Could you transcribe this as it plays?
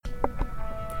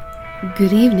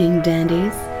Good evening,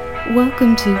 dandies.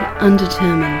 Welcome to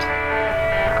Undetermined,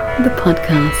 the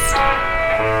podcast.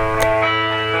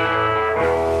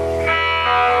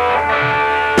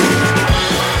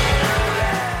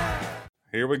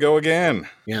 Here we go again.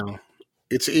 Yeah,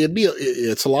 it's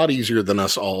a lot easier than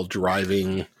us all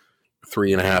driving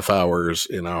 3.5 hours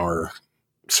in our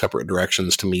separate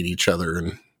directions to meet each other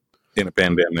and In a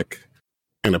pandemic.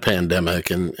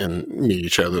 and meet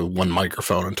each other with one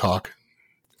microphone and talk.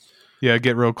 Yeah,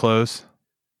 get real close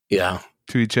Yeah,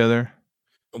 to each other.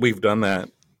 We've done that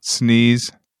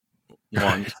Sneeze.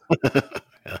 once.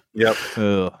 Yep.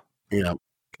 Ugh. yeah.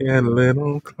 Get a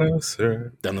little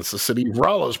closer. Then it's the city of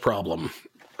Rolla's problem,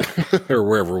 or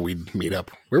wherever we'd meet up.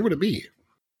 Where would it be?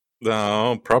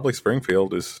 No, probably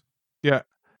Springfield is. Yeah,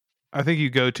 I think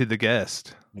you go to the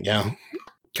guest. Yeah,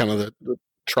 kind of the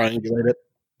triangulate it.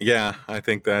 Yeah, I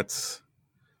think that's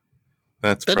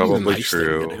That'd be the probably nice thing to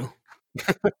true. do.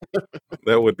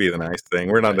 That would be the nice thing.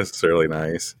 We're not necessarily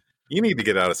nice. You need to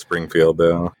get out of Springfield,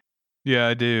 though. Yeah,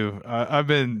 I do. I've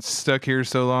been stuck here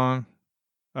so long.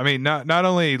 I mean, not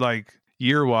only like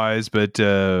year wise, but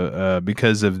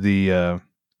because of the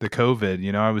COVID.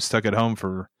 You know, I was stuck at home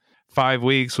for 5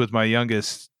 weeks with my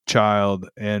youngest child,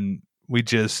 and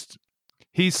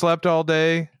he slept all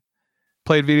day,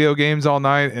 played video games all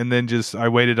night, and then I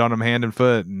waited on him hand and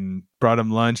foot and brought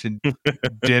him lunch and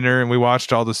dinner, and we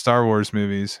watched all the Star Wars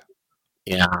movies.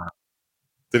 Yeah,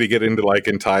 Did he get into like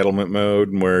entitlement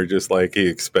mode where just like he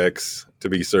expects to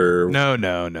be served?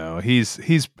 No. He's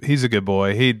a good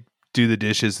boy. He'd do the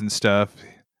dishes and stuff.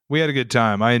 We had a good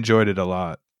time. I enjoyed it a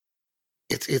lot.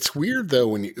 it's weird though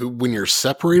when you're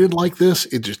separated like this.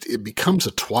 It becomes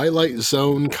a Twilight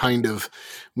Zone kind of,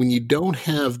 when you don't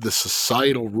have the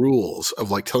societal rules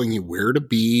of like telling you where to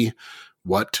be,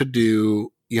 what to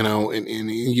do, you know, and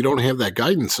you don't have that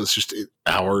guidance. It's just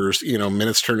hours, you know,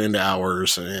 minutes turn into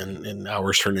hours and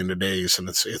hours turn into days, and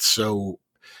it's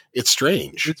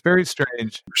strange. It's very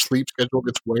strange. Your sleep schedule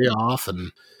gets way off,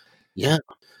 and yeah.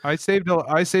 I saved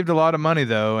a lot of money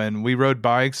though, and we rode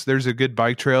bikes. There's a good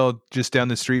bike trail just down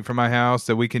the street from my house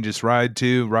that we can just ride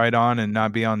on, and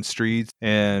not be on streets.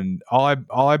 And all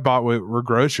I bought were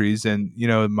groceries and, you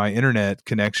know, my internet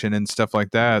connection and stuff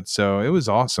like that. So it was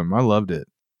awesome. I loved it.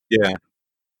 Yeah.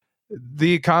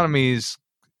 The economy's,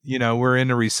 you know, we're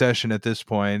in a recession at this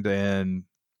point, and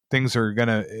there's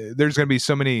gonna be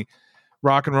so many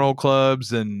rock and roll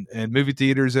clubs and movie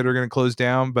theaters that are going to close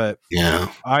down. But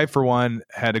Yeah. I, for one,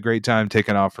 had a great time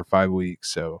taking off for 5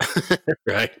 weeks. So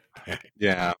Right.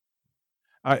 Yeah.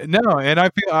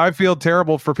 I feel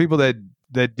terrible for people that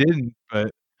didn't,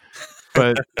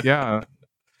 but yeah.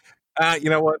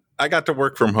 You know what? I got to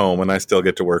work from home, and I still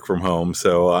get to work from home,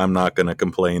 so I'm not going to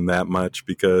complain that much,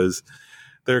 because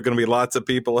there are going to be lots of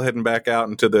people heading back out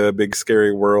into the big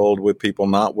scary world with people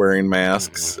not wearing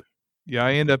masks. Yeah,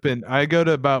 I go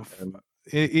to about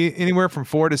anywhere from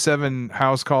 4 to 7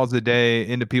 house calls a day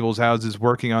into people's houses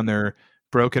working on their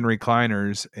broken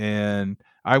recliners, and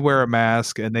I wear a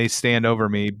mask and they stand over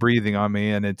me breathing on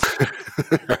me, and it's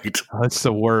Right. that's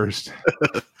the worst.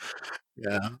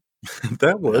 Yeah.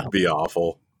 That would be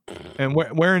awful. And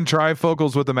wearing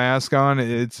trifocals with a mask on,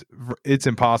 it's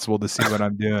impossible to see what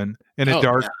I'm doing in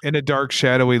a dark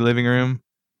shadowy living room.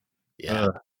 Yeah.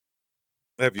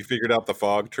 Have you figured out the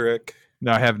fog trick?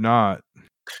 No, I have not.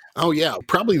 Oh yeah.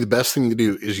 Probably the best thing to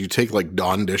do is you take like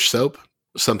Dawn dish soap,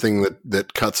 something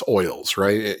that cuts oils,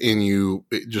 right? And you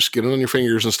just get it on your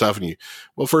fingers and stuff. And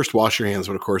first wash your hands,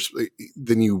 but of course,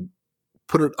 then you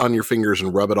put it on your fingers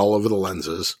and rub it all over the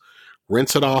lenses.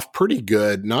 Rinse it off pretty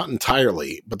good, not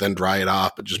entirely, but then dry it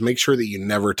off. But just make sure that you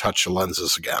never touch the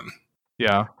lenses again.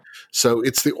 Yeah. So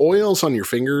it's the oils on your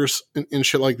fingers and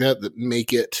shit like that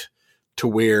make it to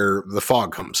where the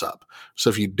fog comes up. So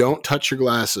if you don't touch your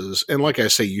glasses, and like I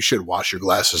say, you should wash your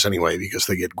glasses anyway because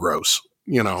they get gross,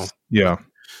 you know? Yeah.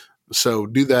 So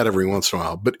do that every once in a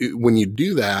while. But when you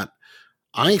do that,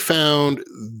 I found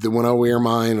that when I wear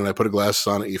mine and I put a glasses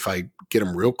on it, if I get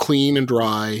them real clean and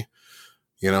dry,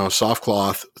 you know, soft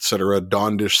cloth, etc.,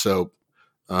 Dawn dish soap,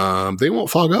 they won't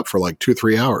fog up for like 2 or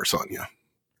 3 hours on you.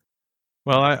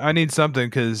 Well, I need something,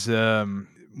 because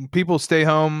people stay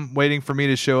home waiting for me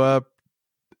to show up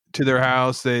to their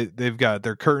house. They've got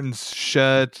their curtains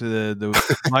shut,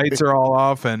 the lights are all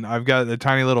off, and I've got a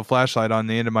tiny little flashlight on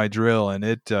the end of my drill, and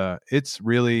it's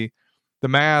really the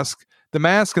mask and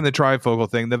the trifocal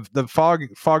thing. The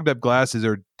fogged up glasses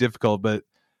are difficult, but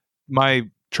my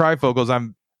trifocals,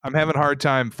 I'm having a hard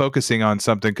time focusing on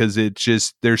something, because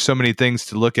there's so many things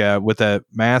to look at with that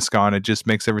mask on. It just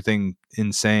makes everything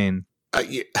insane.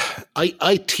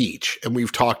 I teach, and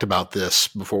we've talked about this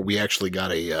before. We actually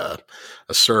got a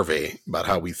survey about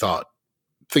how we thought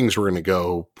things were going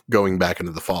to going back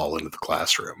into the fall into the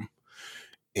classroom.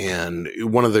 And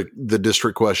one of the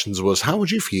district questions was, how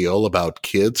would you feel about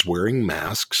kids wearing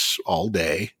masks all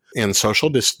day and social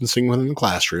distancing within the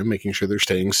classroom, making sure they're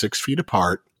staying 6 feet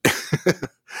apart?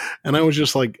 And I was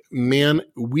just like, man,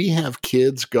 we have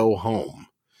kids go home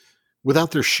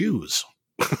without their shoes.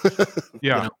 Yeah. You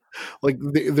know? Like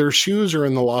their shoes are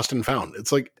in the lost and found.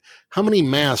 It's like, how many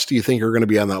masks do you think are going to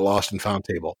be on that lost and found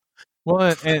table?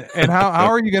 Well, and how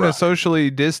are you going to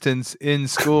socially distance in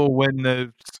school when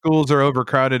the schools are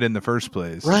overcrowded in the first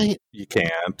place? Right. You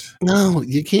can't. No,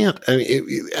 you can't. I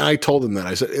mean, I told them that.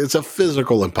 I said, it's a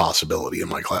physical impossibility in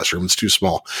my classroom. It's too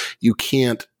small.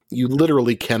 You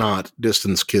literally cannot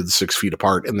distance kids 6 feet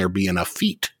apart and there be enough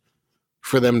feet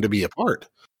for them to be apart.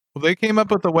 Well, they came up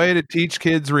with a way to teach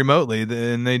kids remotely,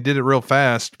 and they did it real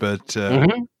fast, but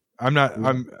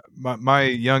my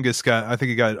youngest I think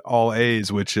he got all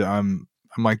A's, which I'm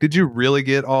like, did you really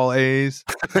get all A's?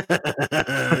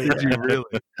 Did you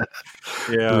really?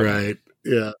 Yeah. Right.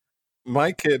 Yeah.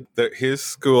 My kid, his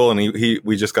school, and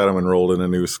we just got him enrolled in a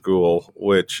new school,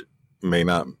 which may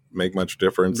not make much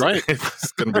difference. Right.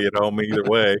 It's going to be at home either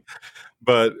way.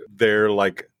 But they're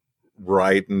like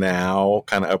right now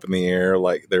kind of up in the air.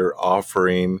 Like they're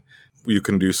offering, you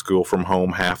can do school from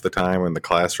home half the time and the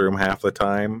classroom half the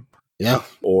time. Yeah.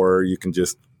 Or you can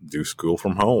just do school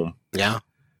from home. Yeah.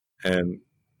 And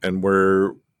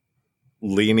we're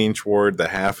leaning toward the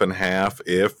half and half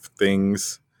if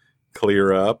things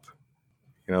clear up.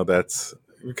 You know, that's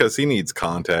because he needs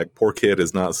contact. Poor kid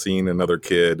has not seen another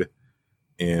kid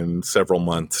in several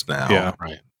months now. Yeah.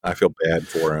 Right. I feel bad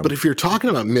for him. But if you're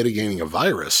talking about mitigating a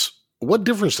virus, what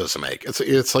difference does it make?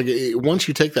 It's like once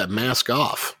you take that mask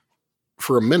off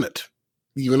for a minute,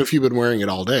 even if you've been wearing it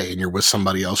all day and you're with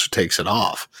somebody else who takes it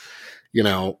off, you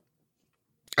know,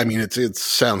 I mean, it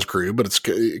sounds crude, but it's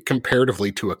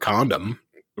comparatively to a condom.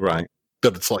 Right.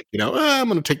 That it's like, you know, I'm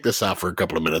going to take this off for a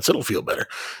couple of minutes. It'll feel better.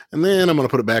 And then I'm going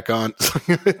to put it back on.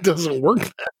 It doesn't work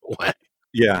that way.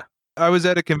 Yeah. I was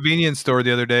at a convenience store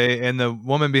the other day, and the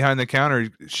woman behind the counter,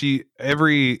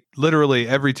 literally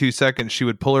every 2 seconds, she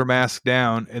would pull her mask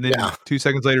down, and then 2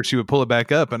 seconds later, she would pull it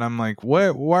back up. And I'm like,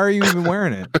 what? Why are you even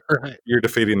wearing it? Right. You're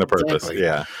defeating the purpose. Exactly.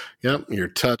 Yeah. Yep. You're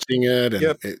touching it.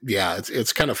 And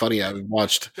it's kind of funny. I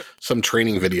watched some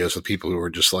training videos with people who were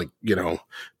just like, you know,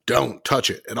 don't touch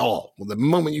it at all. Well, the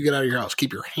moment you get out of your house,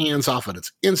 keep your hands off it.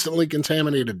 It's instantly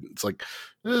contaminated. It's like,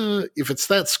 if it's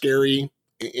that scary,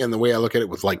 and the way I look at it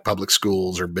with like public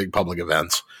schools or big public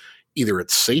events, either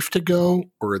it's safe to go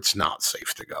or it's not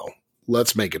safe to go.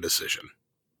 Let's make a decision.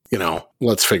 You know,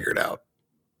 let's figure it out.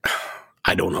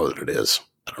 I don't know that it is.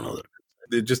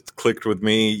 It just clicked with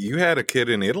me. You had a kid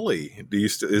in Italy.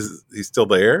 Is he still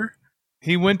there?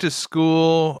 He went to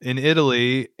school in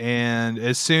Italy, and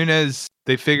as soon as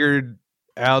they figured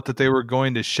out that they were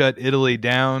going to shut Italy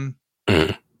down,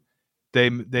 they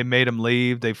made him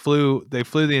leave. They flew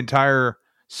the entire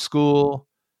school,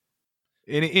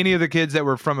 any of the kids that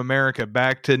were from America,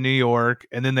 back to New York,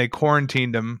 and then they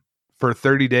quarantined them for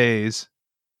 30 days.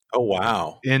 Oh,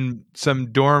 wow. In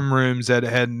some dorm rooms that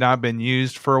had not been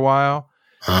used for a while.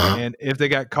 And if they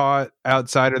got caught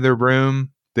outside of their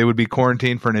room, they would be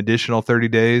quarantined for an additional 30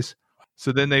 days.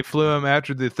 So then they flew him,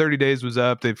 after the 30 days was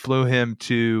up, they flew him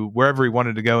to wherever he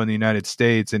wanted to go in the United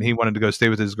States, and he wanted to go stay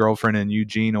with his girlfriend in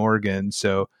Eugene, Oregon.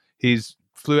 So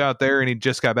flew out there, and he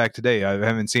just got back today. I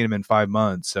haven't seen him in 5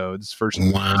 months. So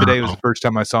today was the first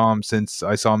time I saw him since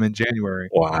I saw him in January.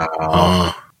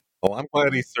 Wow. Well, I'm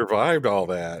glad he survived all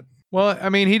that. Well, I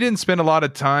mean, he didn't spend a lot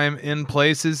of time in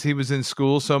places. He was in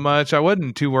school so much. I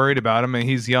wasn't too worried about him. I mean,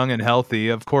 he's young and healthy.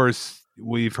 Of course,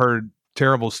 we've heard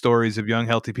terrible stories of young,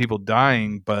 healthy people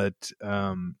dying, but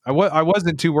I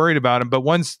wasn't too worried about him. But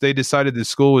once they decided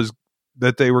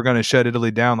that they were going to shut Italy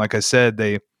down, like I said,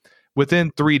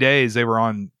 within 3 days, they were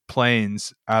on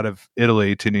planes out of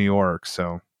Italy to New York.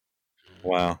 So,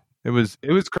 wow, it was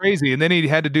crazy. And then he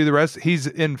had to do the rest. He's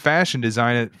in fashion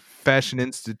design at Fashion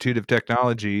Institute of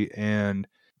Technology, and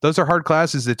those are hard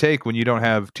classes to take when you don't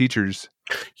have teachers,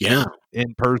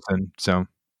 in person. So,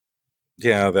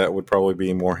 yeah, that would probably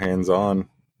be more hands-on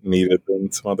needed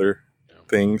than some other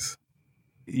things.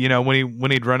 You know, when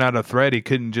he'd run out of thread, he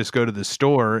couldn't just go to the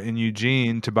store in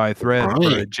Eugene to buy thread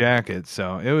for a jacket.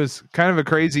 So it was kind of a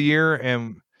crazy year,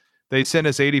 and they sent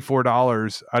us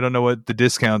 $84. I don't know what the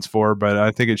discount's for, but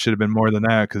I think it should have been more than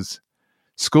that, because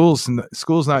school's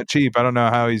not cheap. I don't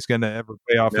know how he's going to ever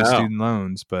pay off his student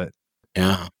loans, but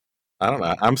yeah. I don't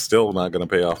know. I'm still not going to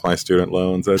pay off my student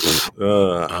loans. That's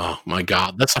Oh my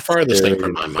God, that's the farthest thing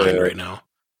from my mind right now.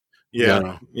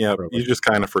 yeah. You just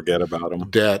kind of forget about them.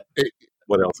 Debt.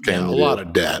 What else can a you lot do?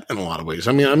 of debt in a lot of ways.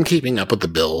 I mean, I'm keeping up with the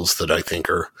bills that I think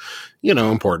are,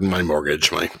 important. My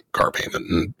mortgage, my car payment,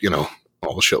 and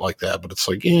all the shit like that. But it's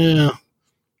like,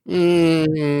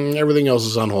 everything else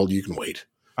is on hold. You can wait.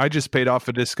 I just paid off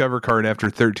a Discover card after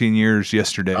 13 years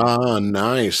yesterday. Ah,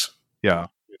 nice. Yeah.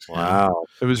 Wow.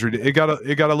 It was it got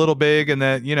a little big, and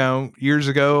that years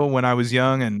ago when I was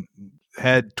young and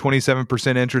had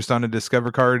 27% interest on a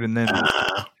Discover card, and then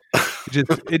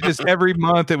it just every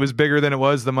month it was bigger than it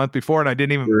was the month before, and I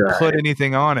didn't even put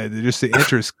anything on it. Just the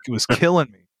interest was killing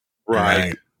me.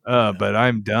 Right. But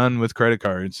I'm done with credit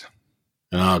cards.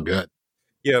 Oh, good.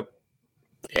 Yep.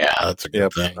 Yeah, that's a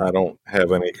good thing. I don't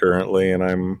have any currently, and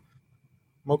I'm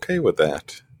okay with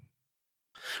that.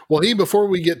 Well, hey, before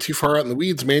we get too far out in the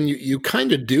weeds, man, you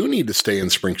kind of do need to stay in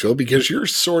Springfield because you're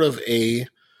sort of a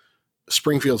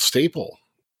Springfield staple.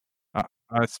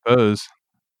 I suppose.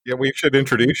 Yeah, we should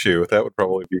introduce you. That would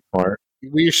probably be smart.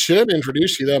 We should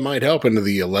introduce you. That might help into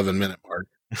the 11-minute mark.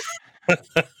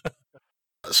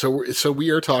 So we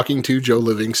are talking to Joe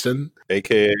Livingston,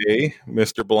 a.k.a.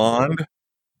 Mr. Blonde.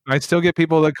 I still get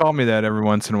people that call me that every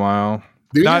once in a while.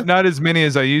 Not as many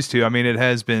as I used to. I mean, it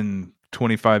has been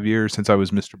 25 years since I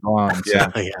was Mr. Blonde. So.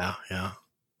 Yeah.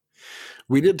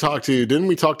 Didn't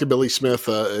we talk to Billy Smith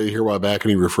here a while back, and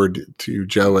he referred to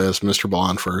Joe as Mr.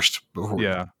 Blonde first?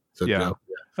 Yeah. Joe.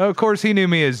 Of course, he knew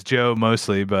me as Joe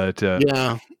mostly, but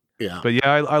yeah. But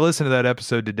yeah, I listened to that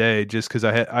episode today just because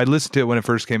I listened to it when it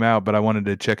first came out, but I wanted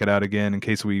to check it out again in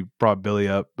case we brought Billy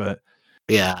up. But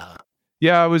yeah,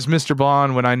 I was Mr.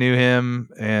 Blonde when I knew him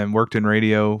and worked in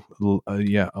radio.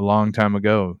 A long time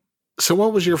ago. So,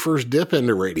 what was your first dip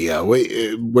into radio?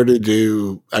 Where did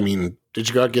you? I mean, did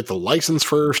you go out get the license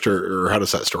first, or how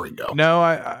does that story go? No,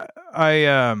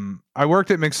 I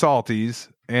worked at McSalty's,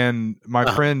 and my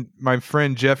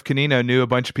friend Jeff Canino knew a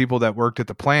bunch of people that worked at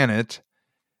the Planet,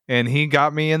 and he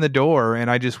got me in the door, and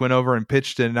I just went over and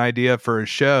pitched an idea for a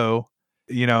show.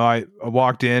 I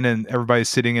walked in, and everybody's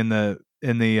sitting in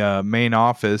the main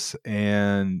office,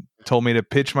 and told me to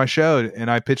pitch my show,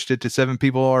 and I pitched it to 7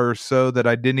 people or so that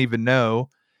I didn't even know,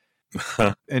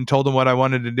 and told them what I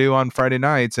wanted to do on Friday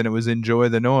nights, and it was Enjoy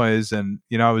the Noise. And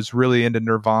I was really into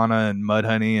Nirvana and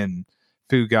Mudhoney and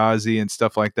Fugazi and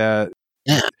stuff like that.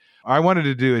 Yeah. I wanted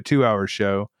to do a 2-hour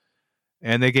show,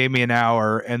 and they gave me an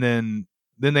hour, and then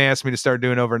they asked me to start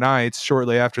doing overnights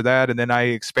shortly after that, and then I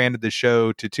expanded the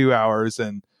show to 2 hours,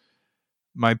 and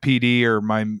my PD or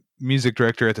my music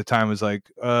director at the time was like,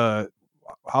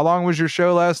 how long was your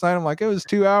show last night? I'm like, it was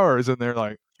 2 hours. And they're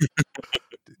like,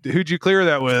 who'd you clear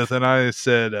that with? And I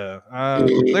said, I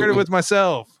cleared it with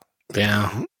myself.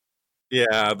 Yeah.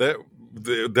 Yeah.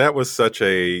 That was such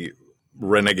a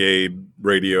renegade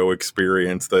radio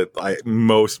experience that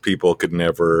most people could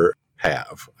never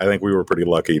have. I think we were pretty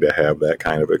lucky to have that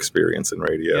kind of experience in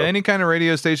radio. Yeah, any kind of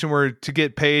radio station where to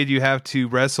get paid, you have to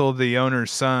wrestle the owner's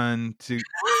son to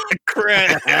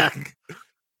Craig.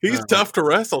 He's tough to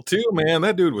wrestle too, man.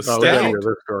 That dude was stout.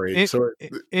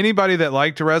 Anybody that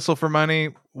liked to wrestle for money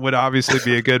would obviously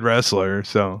be a good wrestler.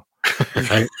 So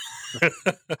I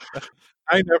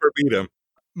never beat him.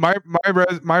 My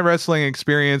wrestling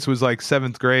experience was like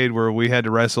 7th grade, where we had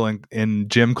to wrestle in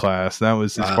gym class. That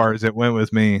was as far as it went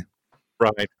with me.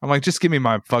 Right. I'm like, just give me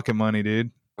my fucking money, dude.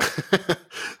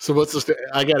 So what's the?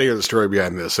 I got to hear the story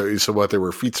behind this. So what? There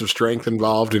were feats of strength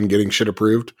involved in getting shit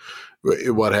approved.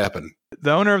 What happened?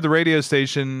 The owner of the radio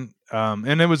station,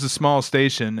 and it was a small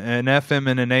station, an FM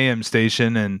and an AM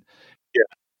station, and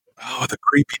the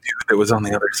creepy dude that was on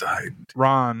the other side,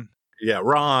 Ron. Yeah,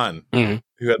 Ron,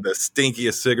 who had the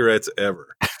stinkiest cigarettes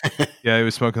ever. Yeah, he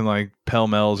was smoking like Pell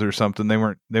Mells or something. They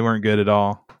weren't good at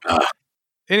all.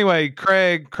 Anyway,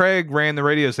 Craig ran the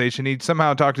radio station. He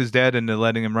somehow talked his dad into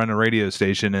letting him run a radio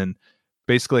station, and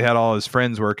basically had all his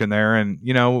friends working there. And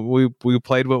we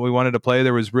played what we wanted to play.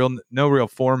 There was no real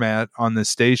format on the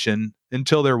station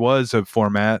until there was a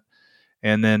format,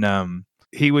 and then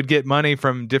he would get money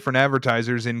from different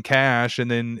advertisers in cash,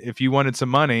 and then if you wanted some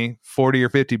money, $40 or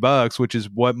 $50, which is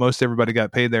what most everybody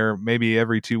got paid there, maybe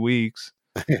every 2 weeks.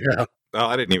 Yeah. Oh,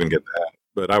 I didn't even get that.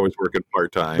 But I was working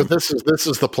part time. But this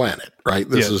is the Planet, right?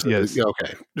 Yes.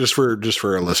 Okay. Just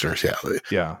for our listeners,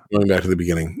 yeah. Going back to the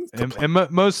beginning, and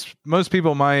most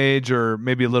people my age or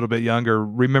maybe a little bit younger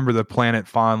remember the Planet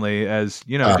fondly as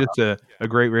just a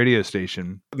great radio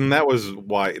station. And that was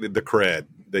why the cred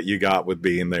that you got with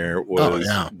being there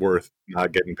was worth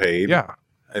not getting paid. Yeah.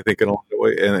 I think in a lot of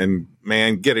ways. And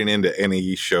man, getting into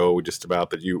any show just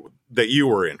about that you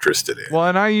were interested in. Well,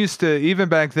 and I used to, even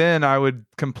back then, I would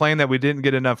complain that we didn't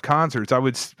get enough concerts. I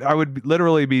would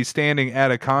literally be standing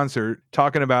at a concert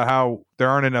talking about how there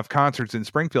aren't enough concerts in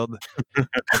Springfield,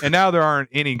 and now there aren't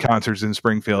any concerts in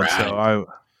Springfield. Right. So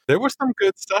There was some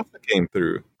good stuff that came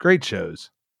through. great shows.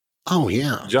 Oh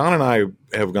yeah. John and I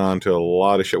have gone to a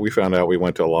lot of shows. We found out we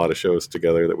went to a lot of shows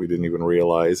together that we didn't even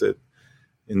realize it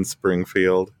in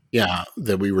Springfield. Yeah,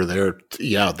 that we were there,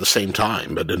 at the same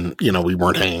time, but didn't, we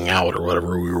weren't hanging out or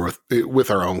whatever. We were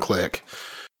with our own clique.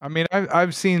 I mean,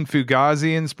 I've seen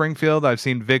Fugazi in Springfield. I've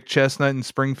seen Vic Chestnut in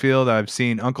Springfield. I've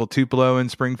seen Uncle Tupelo in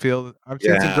Springfield. I've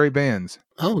seen some great bands.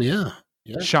 Oh yeah.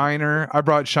 Yeah. Shiner. I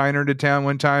brought Shiner to town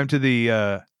one time to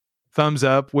the Thumbs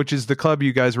Up, which is the club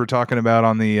you guys were talking about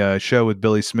on the show with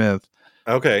Billy Smith.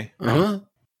 Okay. Uh-huh.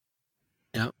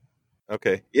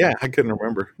 Okay. Yeah, I couldn't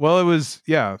remember. Well, it was,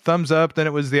 Thumbs Up. Then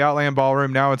it was the Outland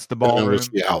Ballroom. Now it's the Ballroom. It was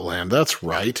the Outland. That's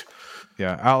right.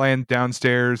 Yeah, Outland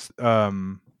downstairs.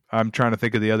 I'm trying to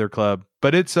think of the other club,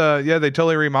 but it's they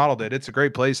totally remodeled it. It's a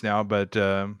great place now, but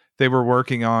they were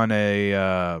working on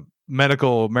a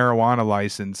medical marijuana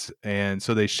license, and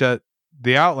so they shut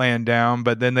the Outland down,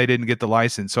 but then they didn't get the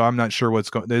license. So I'm not sure what's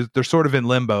going. They're sort of in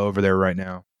limbo over there right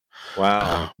now.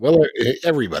 Wow. Well,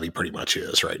 everybody pretty much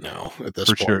is right now at this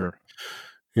For point. sure.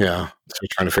 Yeah. So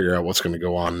trying to figure out what's going to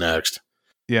go on next.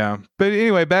 Yeah. But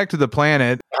anyway, back to the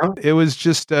Planet. It was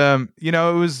just, it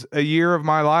was a year of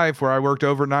my life where I worked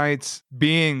overnights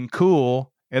being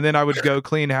cool. And then I would go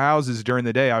clean houses during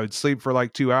the day. I would sleep for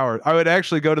like 2 hours. I would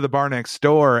actually go to the bar next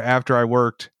door after I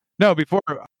worked. No, before.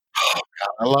 Oh,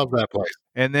 God, I love that place.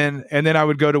 And then I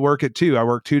would go to work at 2. I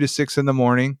worked 2 to 6 in the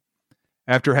morning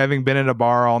after having been at a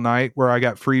bar all night where I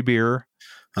got free beer.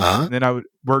 Uh-huh. And then I would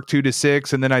work 2 to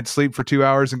 6, and then I'd sleep for 2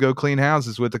 hours and go clean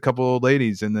houses with a couple old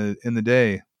ladies in the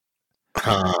day.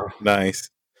 Nice.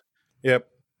 Yep.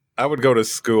 I would go to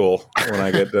school when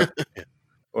I got done.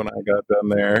 When I got done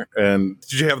there. And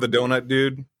did you have the donut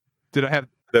dude Did I have?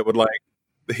 that would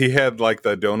he had like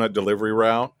the donut delivery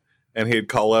route, and he'd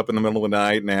call up in the middle of the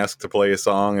night and ask to play a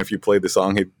song. If you played the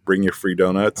song, he'd bring you free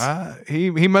donuts. He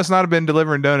must not have been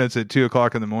delivering donuts at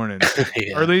 2:00 in the morning,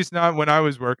 Yeah. or at least not when I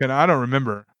was working. I don't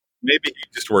remember. Maybe he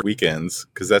just worked weekends,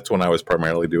 because that's when I was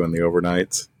primarily doing the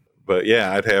overnights. But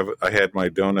yeah, I had my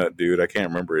donut dude. I can't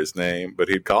remember his name, but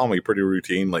he'd call me pretty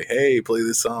routinely. Hey, play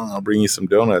this song. I'll bring you some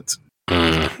donuts.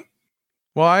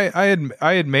 Well, I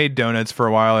had made donuts for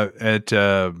a while at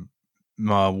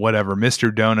whatever,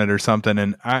 Mr. Donut or something,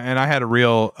 and I had a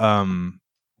real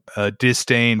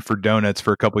disdain for donuts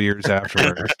for a couple years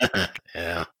afterwards.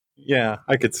 Yeah. Yeah,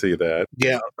 I could see that.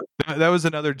 Yeah. That was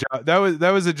another job. That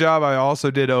was a job I also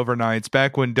did overnights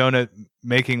back when donut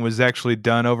making was actually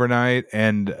done overnight,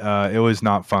 and it was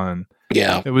not fun.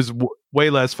 Yeah. It was way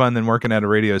less fun than working at a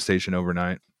radio station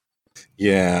overnight.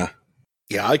 Yeah.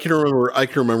 Yeah, I can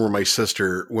remember my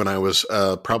sister when I was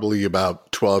probably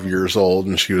about 12 years old,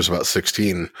 and she was about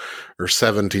 16 or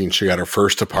 17. She got her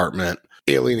first apartment,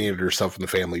 alienated herself from the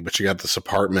family, but she got this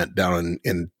apartment down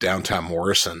in downtown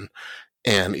Morrison.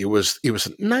 And it was a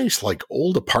nice, like,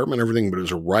 old apartment, everything, but it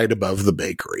was right above the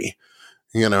bakery,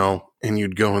 and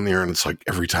you'd go in there and it's like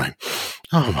every time,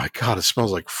 oh my God, it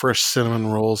smells like fresh cinnamon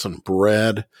rolls and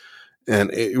bread.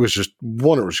 And it was just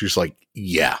wonderful. She's like,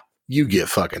 yeah, you get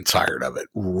fucking tired of it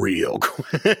real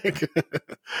quick.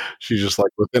 She's just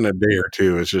like, within a day or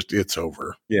two, it's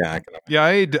over. Yeah. Yeah,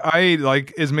 I ate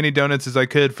like as many donuts as I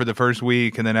could for the first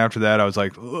week, and then after that, I was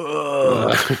like,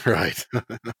 ugh. Right.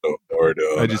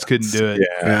 I just couldn't do it.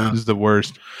 Yeah. It was the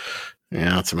worst.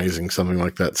 Yeah, it's amazing. Something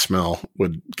like that smell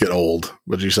would get old,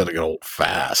 but you said it get old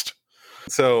fast.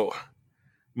 So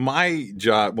my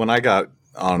job, when I got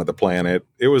onto the Planet,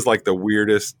 it was like the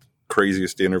weirdest,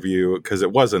 craziest interview, because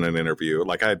it wasn't an interview.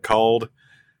 Like, I had called,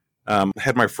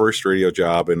 had my first radio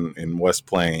job in West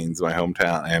Plains, my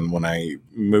hometown. And when I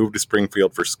moved to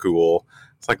Springfield for school,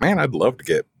 it's like, man, I'd love to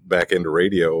get back into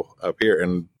radio up here.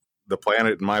 And the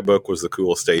Planet in my book was the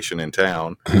coolest station in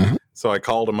town. So I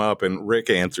called him up, and Rick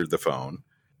answered the phone.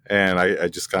 And I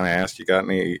just kind of asked, you got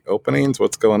any openings?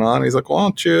 What's going on? He's like, why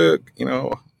don't you,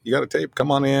 you got a tape,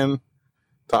 come on in,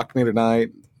 talk to me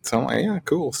tonight. So I'm like, yeah,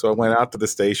 cool. So I went out to the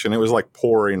station. It was like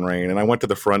pouring rain. And I went to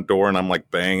the front door, and I'm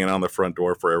like banging on the front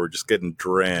door forever, just getting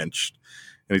drenched.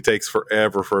 And it takes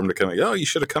forever for him to come. Oh, you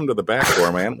should have come to the back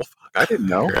door, man. Well, fuck, I didn't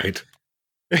know. Right.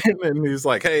 And then he's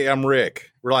like, hey, I'm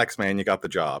Rick. Relax, man. You got the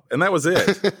job. And that was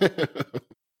it.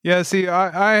 Yeah, see,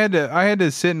 I had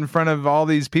to sit in front of all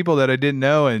these people that I didn't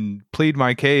know and plead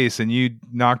my case, and you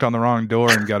knocked on the wrong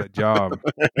door and got a job.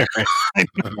 I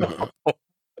know.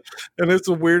 And it's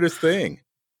the weirdest thing.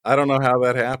 I don't know how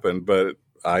that happened, but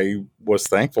I was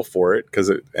thankful for it because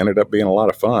it ended up being a lot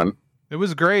of fun. It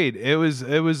was great. It was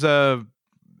I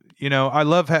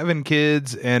love having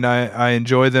kids and I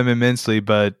enjoy them immensely,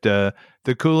 but the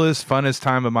coolest, funnest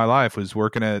time of my life was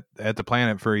working at the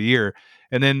Planet for a year.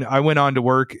 And then I went on to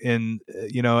work in,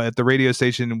 at the radio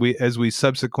station. As we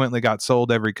subsequently got sold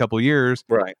every couple of years,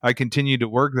 Right. I continued to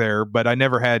work there, but I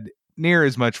never had near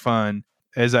as much fun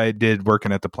as I did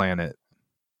working at the Planet.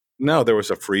 No, there was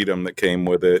a freedom that came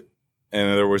with it.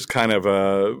 And there was kind of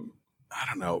a, I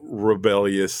don't know,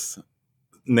 rebellious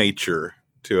nature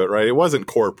to it, right? It wasn't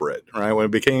corporate, right? When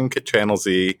it became Channel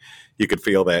Z, you could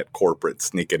feel that corporate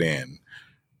sneaking in.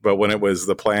 But when it was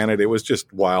the Planet, it was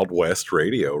just Wild West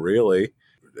radio, really.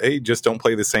 Hey, just don't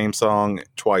play the same song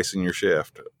twice in your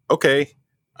shift. Okay,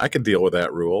 I could deal with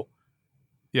that rule.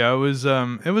 Yeah, it was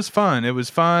fun. It was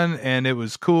fun and it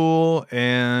was cool.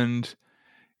 And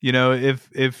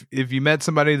if you met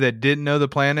somebody that didn't know the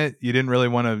Planet, you didn't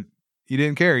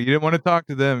care. You didn't want to talk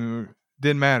to them. It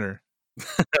didn't matter.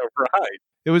 Right.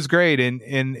 It was great. And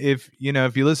if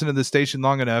you listen to the station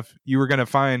long enough, you were going to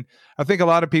find, I think a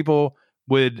lot of people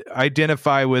would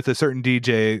identify with a certain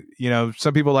DJ.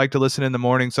 Some people like to listen in the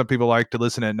morning. Some people like to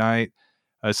listen at night.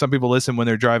 Some people listen when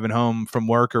they're driving home from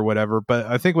work or whatever. But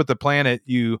I think with the Planet,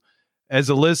 you, as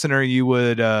a listener, you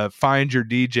would find your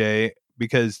DJ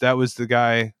because that was the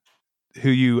guy who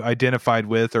you identified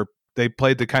with, or they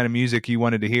played the kind of music you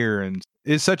wanted to hear. And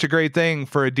it's such a great thing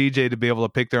for a DJ to be able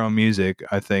to pick their own music.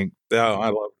 I think. Oh, I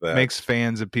love that. Makes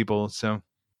fans of people. So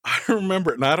I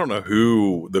remember, and I don't know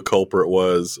who the culprit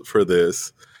was for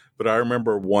this, but I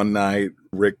remember one night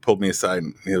Rick pulled me aside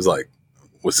and he was like,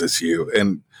 "Was this you?"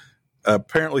 And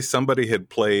apparently somebody had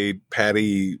played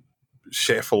Patty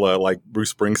Scheffela, like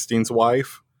Bruce Springsteen's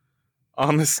wife,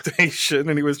 on the station,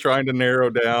 and he was trying to narrow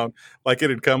down, like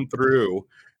it had come through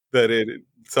that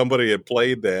somebody had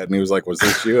played that, and he was like, "Was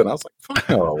this you?" And I was like, "Fuck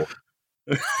no."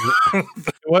 It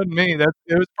wasn't me.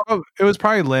 It was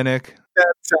probably Lennox.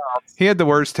 That sounds. He had the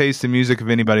worst taste in music of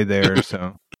anybody there.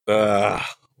 So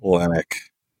Lennox.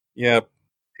 Yep.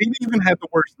 He even had the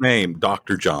worst name,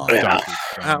 Dr. John. Yeah.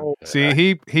 How-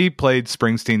 See, he played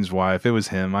Springsteen's wife. It was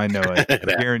him. I know it.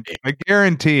 I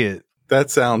guarantee it.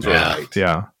 That sounds Yeah. right.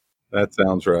 Yeah. That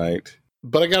sounds right.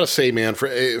 But I gotta say, man,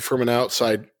 from an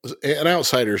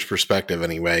outsider's perspective,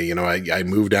 anyway, I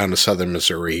moved down to Southern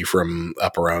Missouri from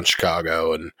up around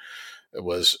Chicago, and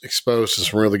was exposed to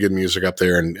some really good music up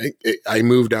there. And I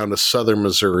moved down to Southern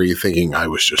Missouri thinking I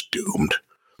was just doomed.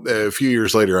 A few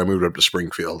years later, I moved up to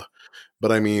Springfield.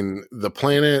 But I mean, the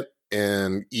Planet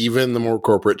and even the more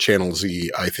corporate Channel Z,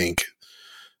 I think,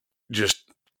 just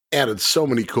added so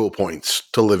many cool points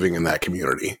to living in that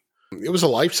community. It was a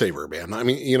lifesaver, man. I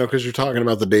mean, because you're talking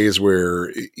about the days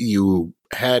where you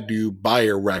had to buy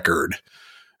a record.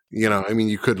 I mean,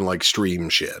 you couldn't like stream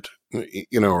shit,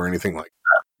 or anything like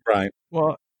that. Right.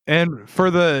 Well, and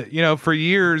for for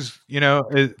years,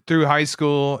 through high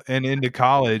school and into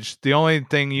college, the only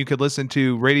thing you could listen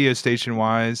to radio station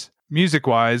wise, music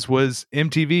wise, was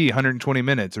MTV 120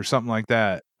 minutes or something like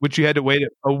that, which you had to wait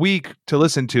a week to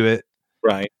listen to it.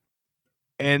 Right.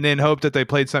 And then hope that they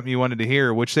played something you wanted to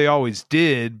hear, which they always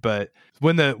did. But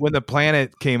when the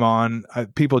Planet came on,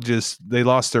 people they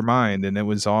lost their mind, and it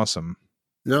was awesome.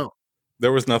 No,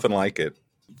 There was nothing like it.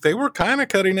 They were kind of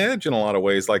cutting edge in a lot of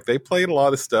ways. Like they played a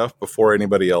lot of stuff before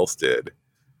anybody else did.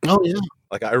 oh yeah,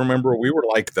 Like I remember we were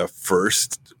like the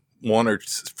first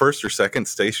or second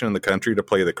station in the country to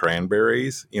play the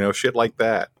Cranberries, shit like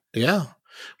that. yeah.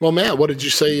 Well, Matt, what did you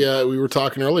say? We were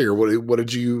talking earlier. What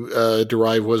did you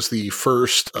derive was the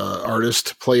first artist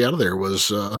to play out of there? Was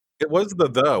It was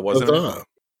wasn't the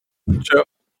it? Show.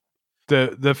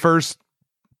 The first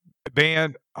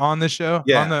band on the show,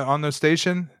 Yeah. on the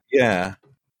station. Yeah.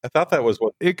 I thought that was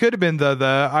what. It could have been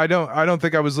the. I don't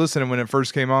think I was listening when it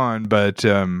first came on, but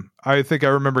I think I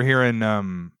remember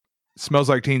hearing "Smells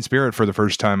Like Teen Spirit" for the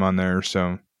first time on there.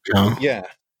 So Yeah.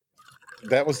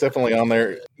 That was definitely on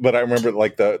there, but I remember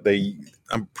like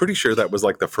I'm pretty sure that was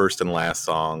like the first and last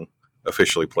song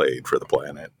officially played for the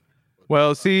Planet.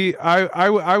 well, see,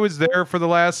 I was there for the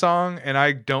last song, and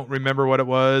I don't remember what it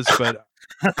was, but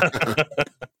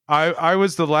I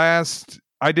was the last.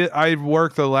 I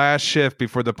worked the last shift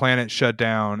before the Planet shut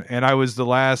down, and I was the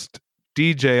last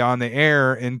DJ on the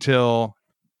air until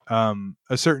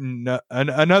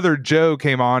another Joe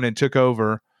came on and took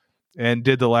over and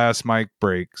did the last mic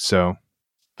break. So.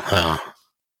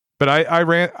 But I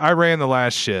ran the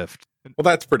last shift. Well,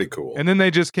 that's pretty cool. And then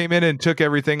they just came in and took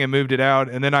everything and moved it out.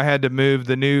 And then I had to move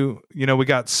the new, we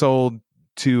got sold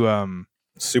to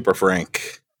Super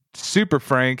Frank. Super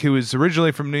Frank, who was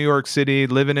originally from New York City,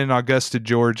 living in Augusta,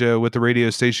 Georgia, with the radio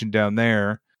station down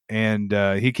there. And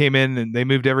he came in and they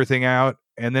moved everything out.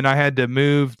 And then I had to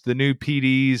move the new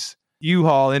PD's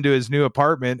U-Haul into his new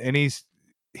apartment. And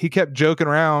he kept joking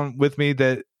around with me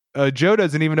that Joe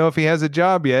doesn't even know if he has a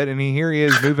job yet. And here he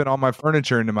is moving all my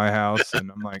furniture into my house. And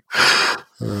I'm like,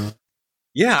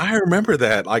 yeah, I remember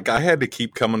that. Like, I had to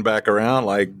keep coming back around.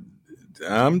 Like,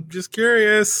 I'm just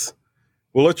curious.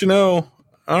 We'll let you know.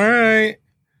 All right.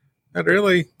 I'd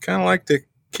really kind of like to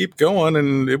keep going,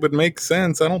 and it would make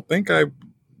sense. I don't think I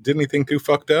did anything too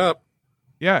fucked up.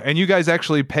 yeah. And you guys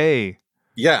actually pay.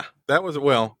 Yeah, that was,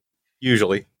 well,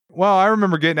 usually. Well, I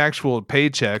remember getting actual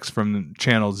paychecks from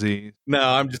Channel Z. No,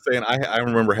 I'm just saying, I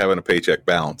remember having a paycheck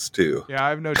bounce, too. Yeah, I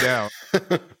have no doubt.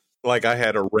 Like, I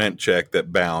had a rent check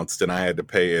that bounced, and I had to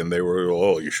pay, and they were,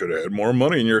 oh, you should have had more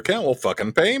money in your account. Well,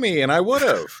 fucking pay me, and I would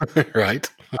have. Right.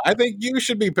 I think you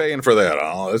should be paying for that.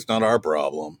 Oh, that's not our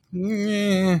problem.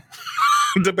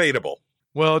 Debatable.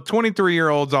 Well,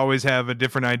 23-year-olds always have a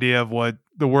different idea of what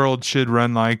the world should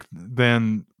run like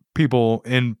than people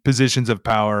in positions of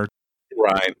power.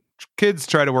 Right. Kids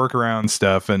try to work around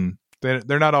stuff, and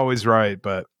they're not always right,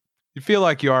 but you feel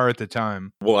like you are at the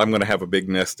time. Well, I'm going to have a big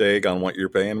nest egg on what you're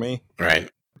paying me.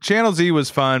 Right. Channel Z was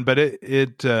fun, but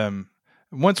it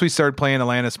once we started playing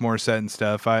Alanis Morissette and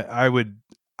stuff, I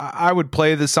would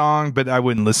play the song, but I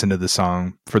wouldn't listen to the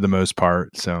song for the most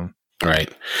part. So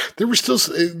Right. There was still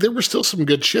some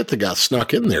good shit that got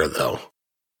snuck in there, though.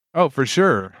 oh, for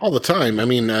sure. All the time. I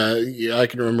mean, yeah, I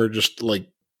can remember just like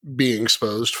being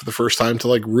exposed for the first time to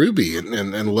like Ruby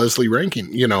and Leslie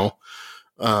Rankin, you know.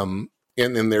 And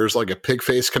then there's like a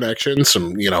Pigface connection,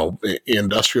 some, you know,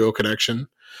 industrial connection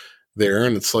there.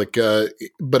 And it's like,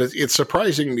 but it's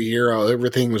surprising to hear how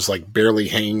everything was like barely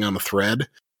hanging on a thread.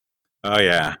 Oh,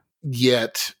 yeah.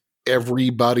 Yet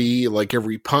everybody, like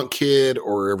every punk kid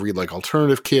or every like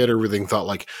alternative kid, everything thought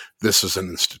like this is an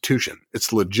institution.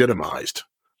 It's legitimized.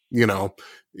 You know,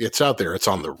 it's out there. It's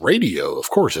on the radio. Of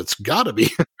course, it's got to be,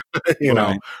 you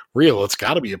know, real. It's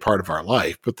got to be a part of our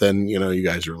life. But then, you know, you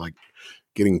guys are like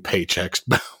getting paychecks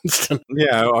bounced.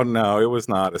 Yeah. Oh, no, it was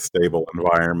not a stable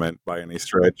environment by any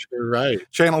stretch. Right.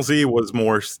 Channel Z was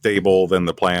more stable than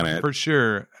the planet. For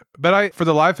sure. But for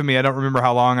the life of me, I don't remember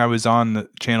how long I was on the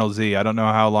Channel Z. I don't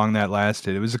know how long that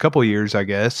lasted. It was a couple years, I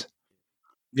guess.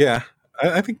 Yeah.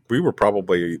 I think we were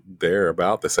probably there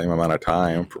about the same amount of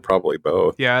time for probably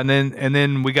both. Yeah, and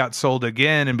then we got sold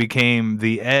again and became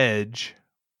The Edge.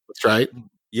 That's right.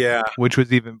 Yeah. Which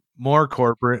was even more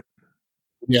corporate.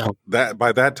 Yeah. That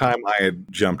by that time I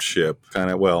had jumped ship.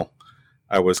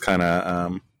 I was kind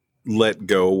of let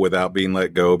go without being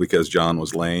let go because John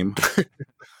was lame.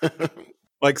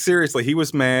 Like, seriously, he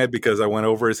was mad because I went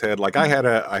over his head. Like, I had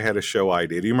a show I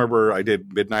did. You remember I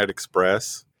did Midnight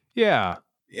Express? Yeah.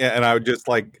 Yeah, and I would just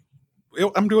like,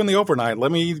 I'm doing the overnight.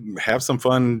 Let me have some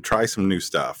fun, try some new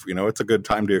stuff. You know, it's a good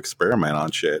time to experiment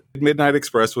on shit. Midnight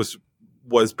Express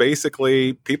was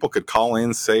basically people could call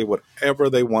in, say whatever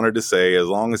they wanted to say, as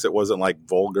long as it wasn't like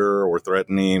vulgar or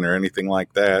threatening or anything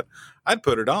like that. I'd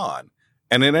put it on.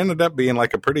 And it ended up being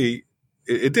like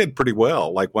it did pretty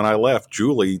well. Like when I left,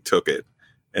 Julie took it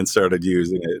and started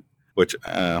using it, which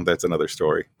that's another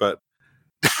story. But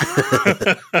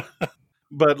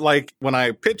but like when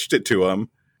I pitched it to him,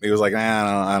 he was like,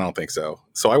 I don't think so.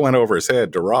 So I went over his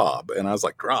head to Rob, and I was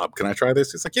like, Rob, can I try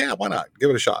this? He's like, yeah, why not? Give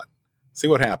it a shot. See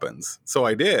what happens. So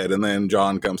I did, and then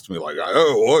John comes to me like,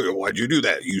 oh, why'd you do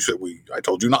that? You said I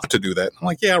told you not to do that. I'm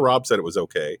like, yeah, Rob said it was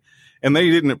okay. And they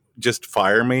didn't just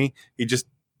fire me. He just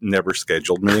never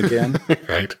scheduled me again.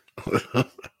 Right.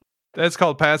 That's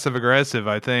called passive aggressive,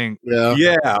 I think. Yeah.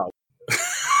 Yeah.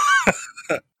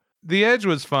 The Edge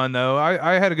was fun though.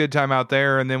 I had a good time out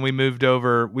there, and then we moved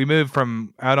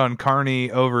from out on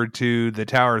Kearney over to the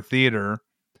Tower Theater.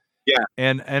 Yeah.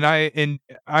 And I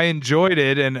enjoyed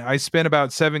it, and I spent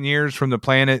about 7 years from the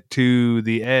Planet to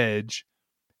the Edge.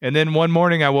 And then one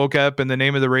morning I woke up and the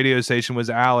name of the radio station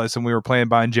was Alice, and we were playing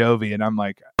Bon Jovi, and I'm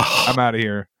like, I'm out of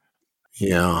here.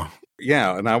 Yeah.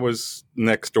 Yeah, and I was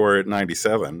next door at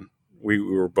 97. We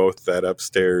were both that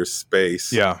upstairs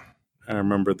space. Yeah. I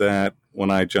remember that when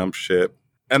I jumped ship,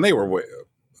 and they were.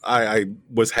 I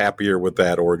was happier with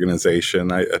that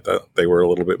organization. I thought they were a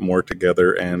little bit more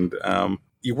together, and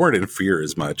you weren't in fear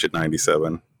as much at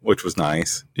 97, which was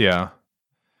nice. Yeah.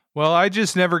 Well, I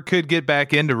just never could get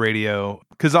back into radio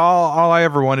because all I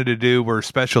ever wanted to do were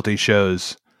specialty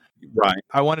shows. Right.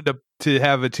 I wanted to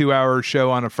have a 2-hour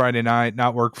show on a Friday night,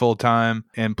 not work full time,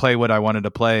 and play what I wanted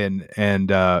to play,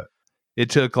 and it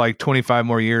took like 25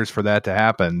 more years for that to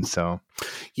happen. So,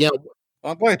 yeah.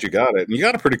 I'm glad you got it. And you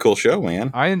got a pretty cool show,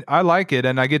 man. I like it,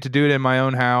 and I get to do it in my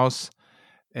own house,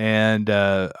 and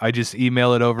I just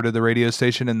email it over to the radio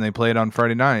station, and they play it on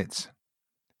Friday nights.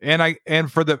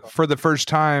 And for the first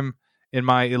time in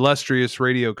my illustrious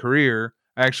radio career,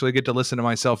 I actually get to listen to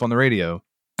myself on the radio.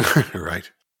 Right.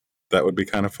 That would be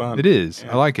kind of fun. It is.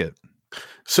 Yeah. I like it.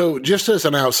 So just as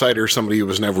an outsider, somebody who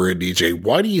was never a DJ,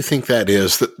 why do you think that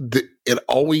is? That it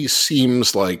always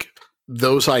seems like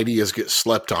those ideas get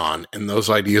slept on, and those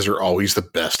ideas are always the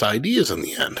best ideas in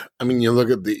the end. I mean, you look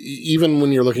at even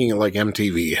when you're looking at like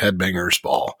MTV, Headbangers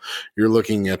Ball, you're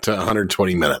looking at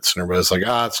 120 minutes, and everybody's like,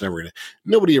 it's never gonna.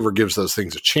 Nobody ever gives those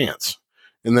things a chance.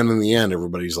 And then in the end,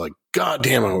 everybody's like, God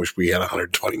damn, I wish we had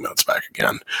 120 minutes back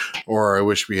again. Or I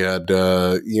wish we had,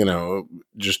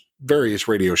 just various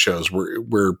radio shows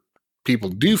where people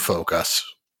do focus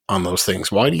on those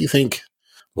things. Why do you think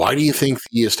the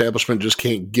establishment just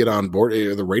can't get on board,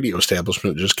 or the radio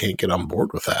establishment just can't get on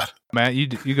board with that? Matt, you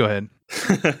go ahead.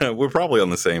 We're probably on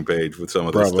the same page with some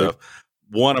of this stuff.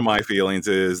 One of my feelings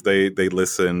is they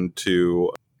listen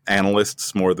to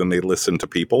analysts more than they listen to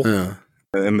people. Yeah.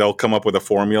 And they'll come up with a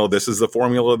formula. This is the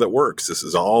formula that works. This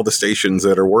is all the stations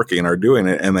that are working are doing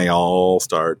it. And they all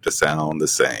start to sound the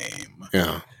same.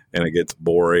 Yeah. And it gets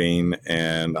boring.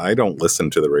 And I don't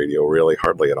listen to the radio really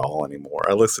hardly at all anymore.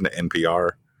 I listen to NPR.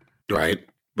 Right.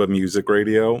 But music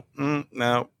radio,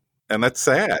 no. And that's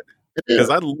sad because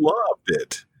I loved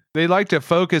it. They like to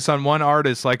focus on one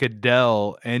artist like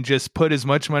Adele and just put as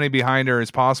much money behind her as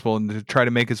possible and to try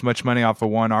to make as much money off of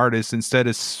one artist instead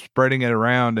of spreading it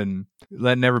around and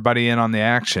letting everybody in on the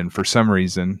action for some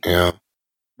reason. Yeah.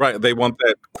 Right. They want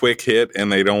that quick hit and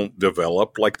they don't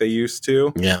develop like they used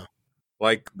to. Yeah.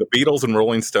 Like the Beatles and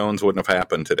Rolling Stones wouldn't have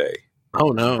happened today. Oh,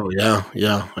 no. Yeah.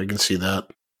 Yeah. I can see that.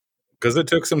 Because it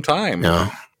took some time.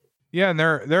 Yeah. Yeah. And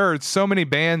there are so many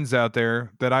bands out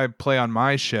there that I play on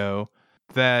my show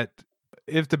that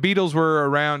if the Beatles were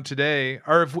around today,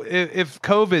 or if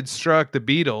COVID struck the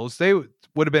Beatles, they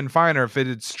would have been fine. Or if it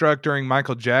had struck during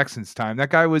Michael Jackson's time, that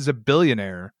guy was a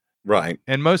billionaire. Right.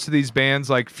 And most of these bands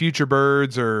like Future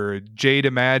Birds or Jade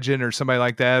Imagine or somebody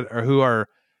like that, or who are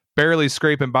barely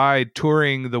scraping by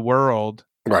touring the world,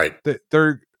 right,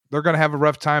 they're going to have a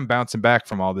rough time bouncing back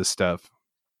from all this stuff.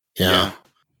 Yeah.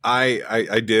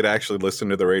 I did actually listen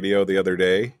to the radio the other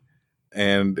day.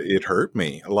 And it hurt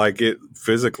me. Like it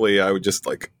physically, I would just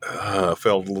felt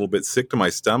a little bit sick to my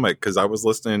stomach because I was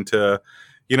listening to,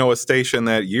 a station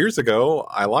that years ago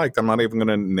I liked. I'm not even going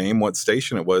to name what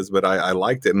station it was, but I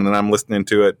liked it. And then I'm listening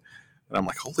to it and I'm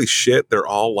like, holy shit, they're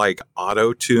all like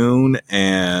auto-tune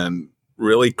and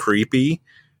really creepy,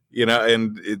 and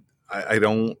I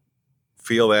don't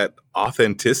feel that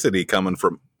authenticity coming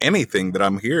from anything that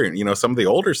I'm hearing. Some of the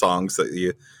older songs that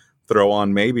you throw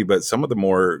on maybe, but some of the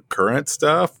more current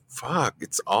stuff,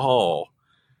 it's all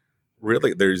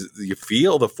really, you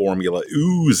feel the formula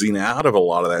oozing out of a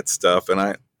lot of that stuff.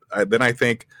 And I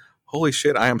think, holy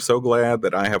shit, I am so glad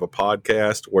that I have a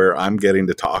podcast where I'm getting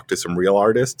to talk to some real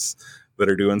artists that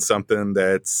are doing something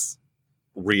that's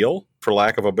real, for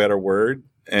lack of a better word.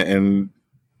 And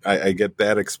I get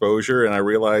that exposure and I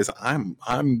realize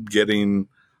I'm getting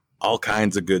all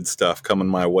kinds of good stuff coming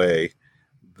my way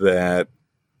that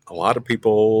a lot of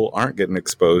people aren't getting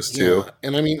exposed to. Yeah.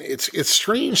 And I mean, it's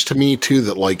strange to me too,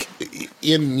 that like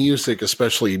in music,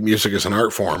 especially music as an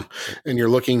art form, and you're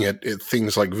looking at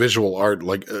things like visual art,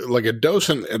 like a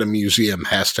docent at a museum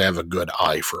has to have a good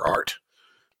eye for art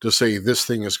to say this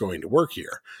thing is going to work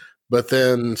here. But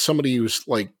then somebody who's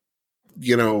like,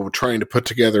 trying to put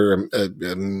together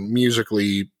a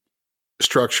musically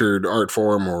structured art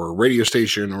form or radio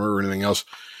station or anything else,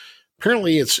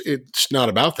 apparently it's not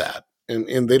about that.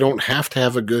 And they don't have to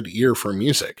have a good ear for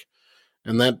music.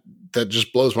 And that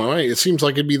just blows my mind. It seems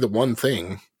like it'd be the one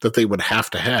thing that they would have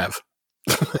to have,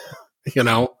 but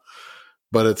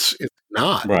it's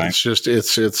not. Right. It's just,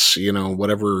 it's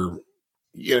whatever,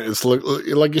 it's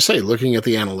like you say, looking at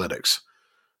the analytics,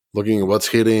 looking at what's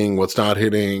hitting, what's not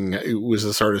hitting. Was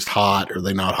this artist hot? Are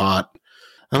they not hot?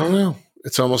 I don't know.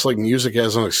 It's almost like music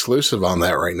has an exclusive on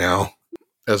that right now,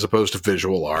 as opposed to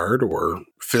visual art or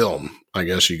film, I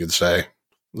guess you could say,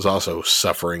 is also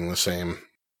suffering the same.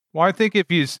 Well, I think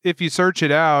if you search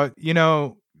it out,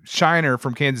 Shiner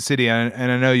from Kansas City,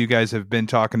 and I know you guys have been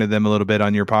talking to them a little bit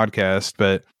on your podcast,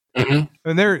 but and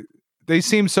they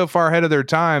seem so far ahead of their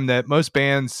time that most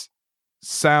bands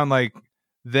sound like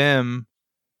them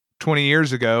 20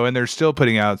 years ago, and they're still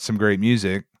putting out some great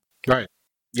music. Right.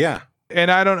 Yeah. And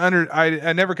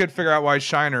I never could figure out why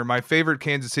Shiner, my favorite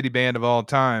Kansas City band of all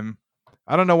time,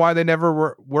 I don't know why they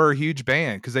never were a huge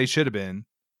band, because they should have been.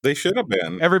 They should have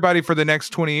been. Everybody for the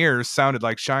next 20 years sounded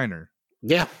like Shiner.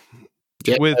 Yeah.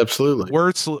 Yeah, with absolutely.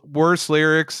 worse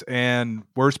lyrics and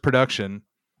worse production.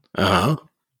 Uh-huh.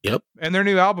 Yep. And their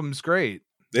new album's great.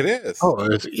 It is. Oh,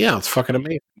 it's fucking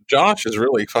amazing. Josh is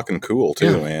really fucking cool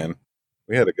too, Yeah. man.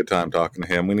 We had a good time talking to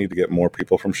him. We need to get more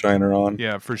people from Shiner on.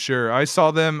 Yeah, for sure. I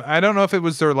saw them. I don't know if it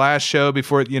was their last show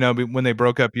before, when they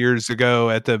broke up years ago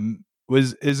at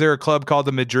is there a club called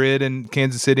the Madrid in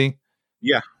Kansas City?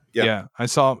 Yeah. I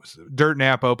saw Dirt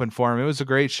Nap open for him. It was a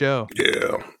great show.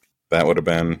 Yeah. That would have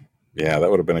been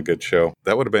a good show.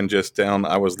 That would have been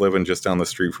I was living just down the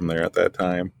street from there at that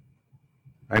time.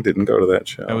 I didn't go to that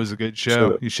show. That was a good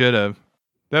show. You should have.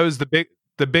 That was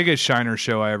the biggest Shiner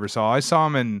show I ever saw. I saw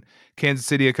him in Kansas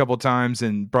City a couple times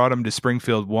and brought him to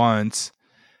Springfield once.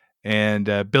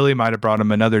 And Billy might have brought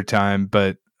him another time,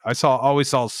 but I always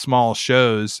saw small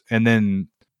shows and then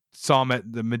saw him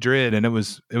at the Madrid, and it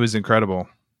was incredible.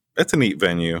 It's a neat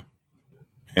venue.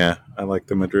 Yeah, I like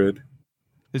the Madrid.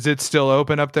 Is it still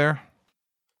open up there?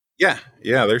 Yeah,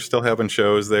 they're still having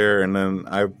shows there, and then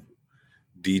I've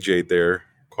DJ'd there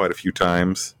quite a few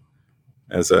times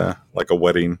as a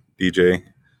wedding DJ.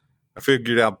 I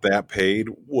figured out that paid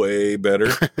way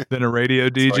better than a radio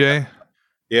DJ.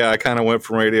 I kind of went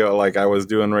from radio, I was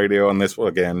doing radio on this,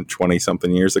 20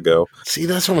 something years ago. See,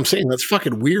 that's what I'm saying. That's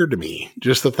fucking weird to me.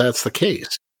 Just that's the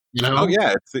case. Oh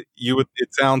yeah,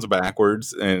 it sounds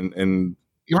backwards, and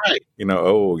you're right.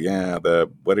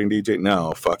 The wedding DJ.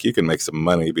 No, fuck, you can make some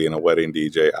money being a wedding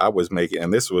DJ. I was making,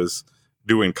 and this was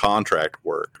doing contract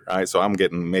work, right? So I'm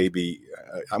getting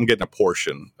a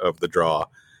portion of the draw,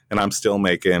 and I'm still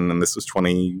making, and this was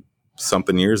 20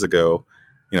 something years ago,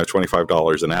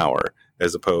 $25 an hour,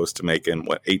 as opposed to making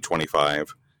 $8.25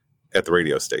 at the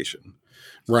radio station.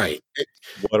 Right.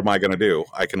 What am I going to do?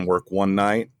 I can work one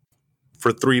night.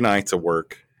 For 3 nights of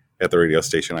work at the radio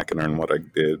station, I can earn what I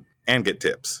did and get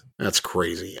tips. That's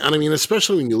crazy. And I mean,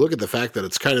 especially when you look at the fact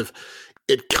that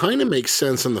it kind of makes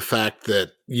sense in the fact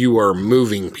that you are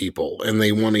moving people and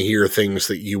they want to hear things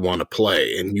that you want to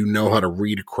play and you know how to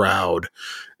read a crowd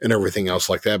and everything else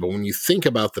like that. But when you think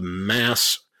about the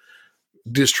mass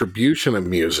distribution of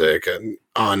music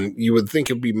you would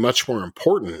think it'd be much more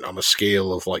important on a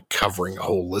scale of covering a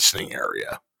whole listening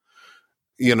area,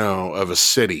 of a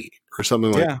city or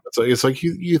something like that. So it's like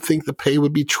you think the pay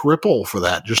would be triple for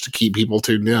that just to keep people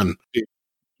tuned in.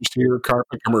 Just hear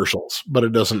carpet commercials, but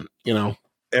it doesn't,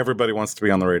 Everybody wants to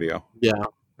be on the radio. Yeah.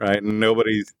 Right.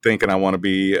 Nobody's thinking I want to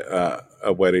be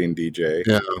a wedding DJ.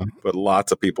 Yeah. But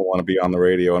lots of people want to be on the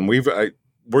radio. And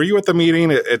were you at the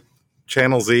meeting at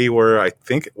Channel Z where I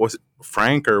think it was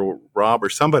Frank or Rob or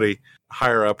somebody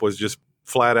higher up was just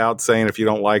flat out saying, if you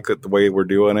don't like it the way we're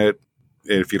doing it,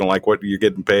 if you don't like what you're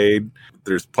getting paid,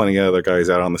 there's plenty of other guys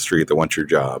out on the street that want your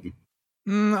job.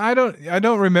 I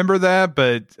don't remember that,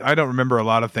 but I don't remember a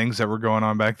lot of things that were going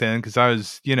on back then because I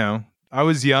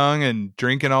was young and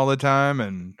drinking all the time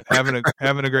and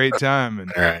having a great time.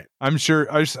 And all right. I'm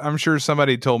sure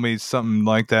somebody told me something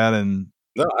like that. And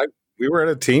no, we were at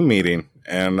a team meeting,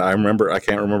 and I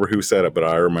can't remember who said it, but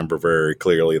I remember very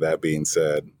clearly that being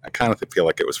said. I kind of feel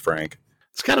like it was Frank.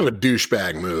 It's kind of a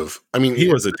douchebag move. I mean, he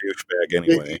was a douchebag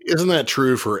anyway. Isn't that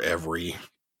true for every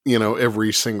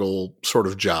single sort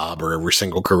of job or every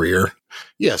single career?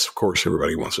 Yes, of course,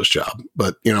 everybody wants this job,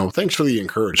 but thanks for the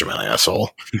encouragement,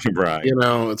 asshole. Right.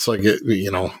 It's like,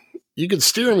 you can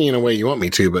steer me in a way you want me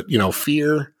to, but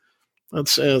fear,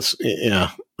 that's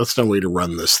no way to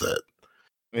run this thing.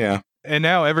 Yeah. And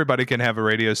now everybody can have a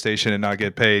radio station and not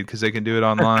get paid because they can do it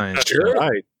online. Sure.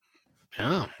 Right.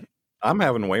 Yeah. I'm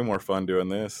having way more fun doing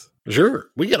this. Sure.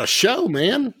 We got a show,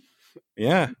 man.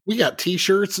 Yeah. We got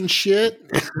t-shirts and shit.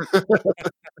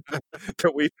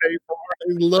 That we pay for.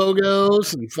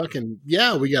 Logos and fucking,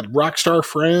 we got Rockstar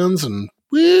Friends and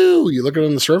woo, you look at it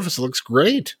on the surface, it looks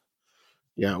great.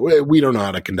 Yeah, we don't know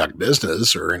how to conduct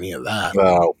business or any of that.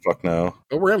 Oh, fuck no.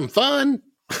 But we're having fun.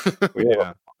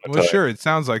 Yeah. Well, sure. It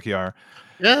sounds like you are.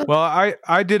 Yeah. Well,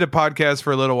 I did a podcast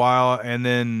for a little while and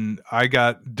then I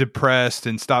got depressed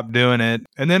and stopped doing it.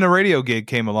 And then a radio gig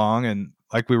came along. And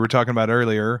like we were talking about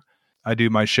earlier, I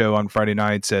do my show on Friday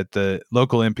nights at the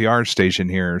local NPR station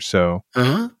here. So,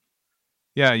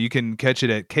 yeah, you can catch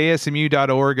it at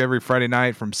ksmu.org every Friday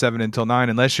night from 7 until 9.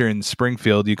 Unless you're in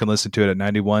Springfield, you can listen to it at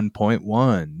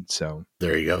 91.1. So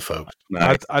there you go, folks.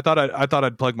 Nice. I thought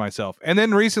I'd plug myself. And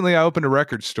then recently I opened a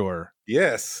record store.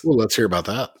 Yes. Well, let's hear about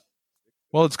that.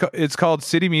 Well, it's called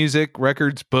City Music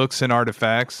Records, Books, and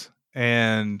Artifacts,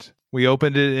 and we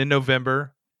opened it in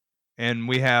November, and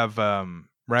we have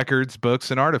records, books,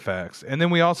 and artifacts, and then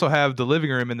we also have the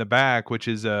living room in the back, which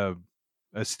is a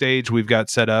stage we've got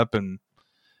set up, and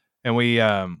we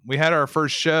had our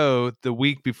first show the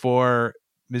week before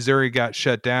Missouri got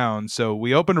shut down. So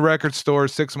we opened a record store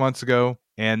 6 months ago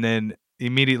and then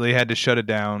immediately had to shut it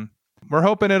down. We're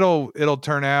hoping it'll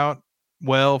turn out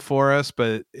well for us,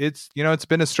 but it's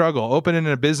been a struggle. Opening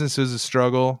a business is a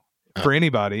struggle for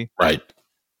anybody. Right.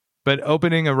 But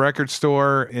opening a record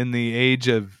store in the age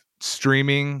of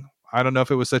streaming, I don't know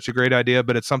if it was such a great idea,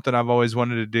 but it's something I've always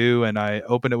wanted to do. And I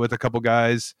opened it with a couple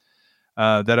guys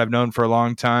that I've known for a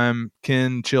long time,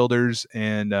 Ken Childers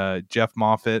and Jeff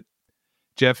Moffitt.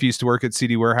 Jeff used to work at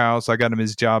CD Warehouse. I got him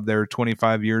his job there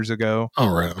 25 years ago.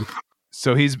 All right.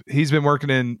 So he's been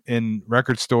working in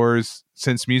record stores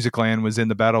since Musicland was in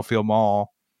the Battlefield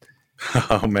Mall.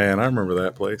 Oh man, I remember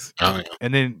that place. Oh, yeah.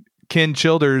 And then Ken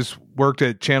Childers worked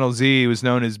at Channel Z. He was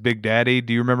known as Big Daddy.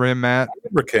 Do you remember him, Matt? I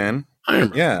remember Ken. I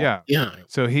remember. Yeah. Yeah.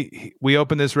 So we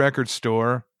opened this record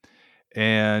store,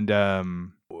 and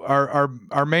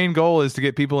our main goal is to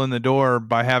get people in the door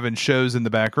by having shows in the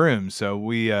back room. So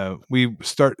we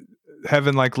start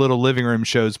having like little living room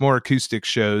shows, more acoustic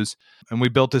shows. And we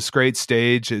built this great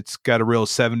stage. It's got a real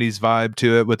 70s vibe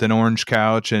to it with an orange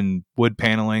couch and wood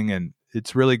paneling. And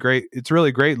it's really great. It's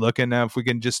really great looking. Now, if we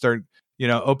can just start,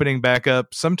 opening back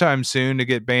up sometime soon to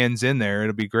get bands in there,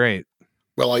 it'll be great.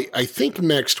 Well, I think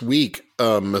next week,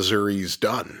 Missouri's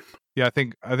done. Yeah, I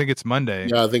think it's Monday.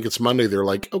 Yeah, I think it's Monday. They're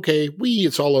like, okay,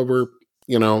 it's all over.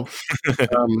 Everyone's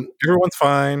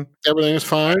fine. Everything is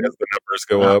fine. As the numbers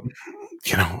go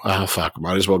up. Fuck,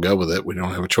 might as well go with it. We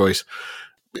don't have a choice.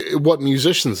 What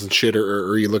musicians and shit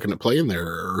are you looking to play in there,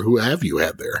 or who have you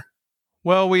had there?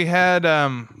 Well, we had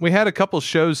a couple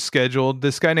shows scheduled.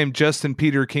 This guy named Justin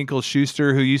Peter Kinkle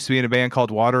Schuster, who used to be in a band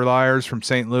called Water Liars from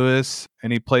St. Louis,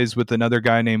 and he plays with another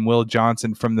guy named Will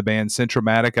Johnson from the band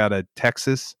Centromatic out of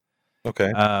Texas.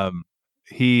 Okay.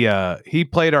 He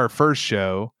played our first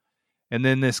show, and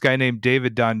then this guy named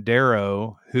David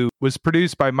Dondero, who was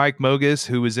produced by Mike Mogus,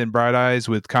 who was in Bright Eyes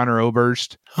with Connor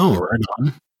Oberst. Oh, right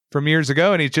on. From years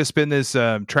ago, and he's just been this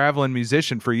traveling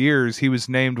musician for years. He was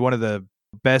named one of the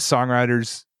best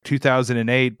songwriters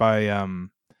 2008 by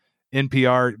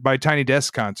NPR by Tiny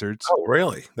Desk Concerts. Oh,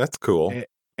 really? That's cool.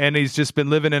 And he's just been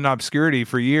living in obscurity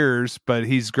for years, but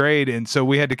he's great. And so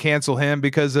we had to cancel him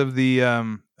because of the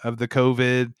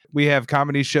COVID. We have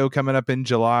comedy show coming up in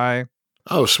July.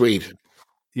 Oh, sweet.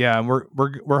 Yeah, and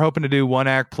we're hoping to do one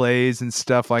act plays and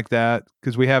stuff like that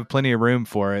because we have plenty of room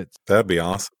for it. That'd be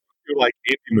awesome. Do like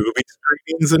indie movie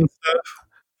screenings and stuff.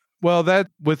 Well, that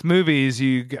with movies,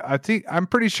 I'm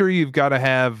pretty sure you've got to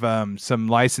have some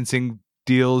licensing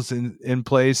deals in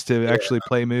place to actually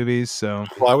play movies. So,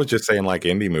 well, I was just saying like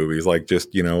indie movies, like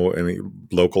just any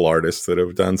local artists that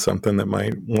have done something that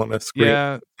might want to screen.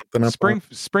 Yeah, something up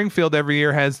Springfield every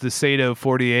year has the Sado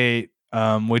 48,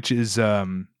 which is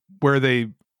where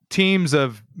teams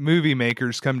of movie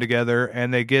makers come together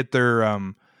and they get their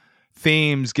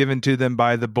themes given to them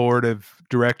by the board of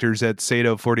directors at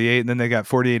Sado 48, and then they got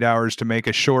 48 hours to make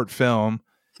a short film,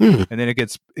 and then it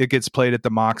gets played at the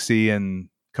Moxie and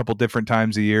a couple different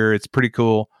times a year. It's pretty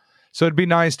cool. So it'd be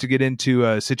nice to get into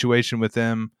a situation with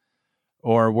them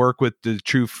or work with the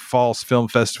True False Film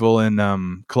Festival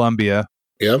in Columbia.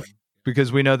 Yeah.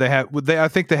 Because we know I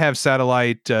think they have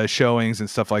satellite showings and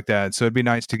stuff like that. So it'd be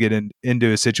nice to get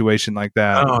into a situation like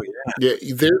that. Oh yeah.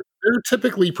 They're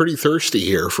typically pretty thirsty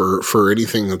here for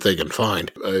anything that they can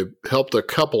find. I helped a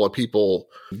couple of people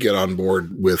get on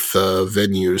board with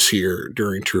venues here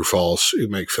during True False who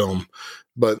make film.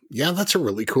 But yeah, that's a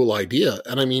really cool idea.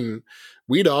 And I mean,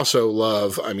 we'd also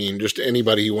love, just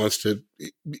anybody who wants to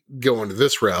go into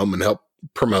this realm and help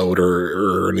promote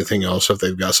or anything else if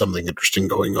they've got something interesting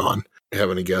going on. Have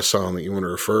any guests on that you want to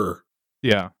refer?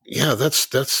 Yeah. Yeah, that's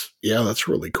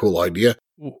a really cool idea.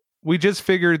 We just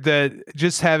figured that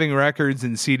just having records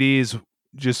and CDs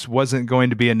just wasn't going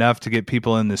to be enough to get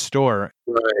people in the store.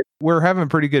 Right. We're having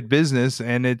pretty good business,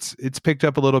 and it's picked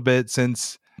up a little bit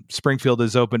since Springfield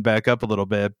has opened back up a little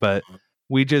bit, but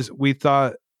we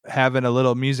thought having a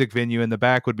little music venue in the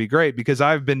back would be great because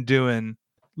I've been doing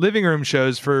living room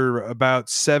shows for about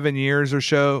 7 years or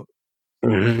so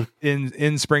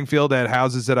in Springfield at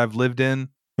houses that I've lived in.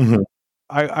 Mm-hmm.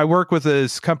 I work with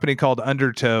this company called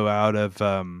Undertow out of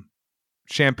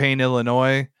Champaign,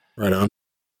 Illinois. Right on.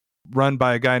 Run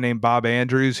by a guy named Bob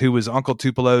Andrews, who was Uncle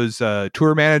Tupelo's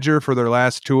tour manager for their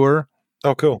last tour.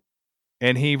 Oh, cool.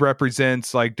 And he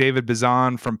represents like David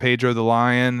Bazan from Pedro the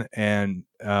Lion and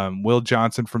Will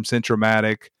Johnson from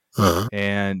Centromatic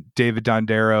and David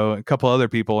Dondero and a couple other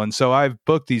people. And so I've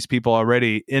booked these people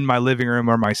already in my living room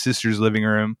or my sister's living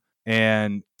room,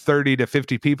 and 30 to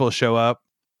 50 people show up.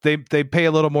 They pay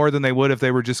a little more than they would if they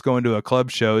were just going to a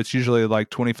club show. It's usually like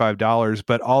 $25,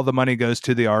 but all the money goes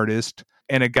to the artist.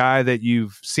 And a guy that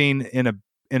you've seen in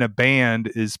in a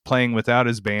band is playing without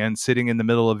his band, sitting in the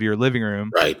middle of your living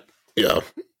room, Right. Yeah.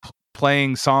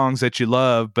 playing songs that you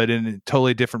love, but in a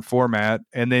totally different format.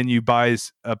 And then you buy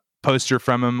a poster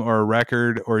from him or a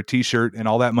record or a t-shirt, and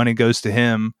all that money goes to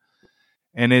him.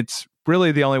 And it's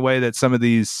really the only way that some of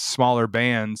these smaller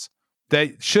bands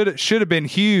that should have been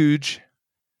huge,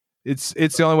 it's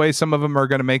the only way some of them are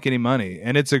going to make any money.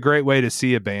 And it's a great way to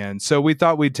see a band. So we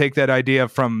thought we'd take that idea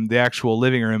from the actual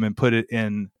living room and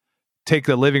take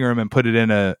the living room and put it in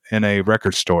a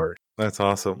record store. That's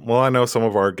awesome. Well, I know some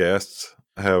of our guests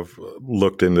have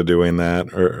looked into doing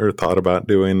that or thought about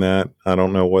doing that. I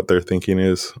don't know what their thinking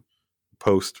is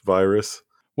post-virus.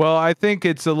 Well, I think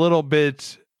it's a little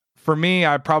bit, for me,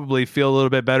 I probably feel a little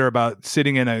bit better about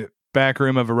sitting in a back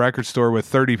room of a record store with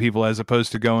 30 people as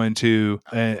opposed to going to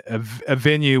a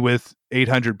venue with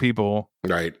 800 people.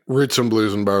 Right. Roots and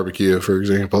Blues and Barbecue, for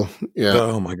example. Yeah.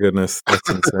 Oh my goodness. That's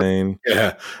insane.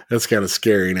 Yeah. That's kind of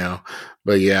scary now.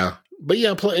 But yeah.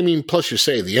 Plus you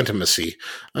say the intimacy.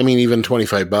 I mean, even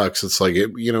 $25, it's like, you're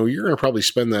going to probably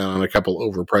spend that on a couple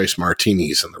overpriced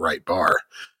martinis in the right bar.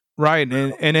 Right.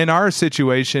 And in our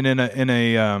situation, in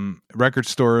a record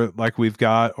store like we've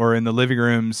got, or in the living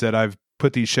rooms that I've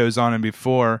put these shows on in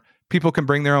before, people can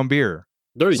bring their own beer.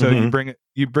 So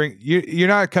you're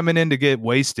not coming in to get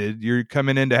wasted. You're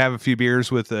coming in to have a few beers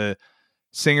with a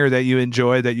singer that you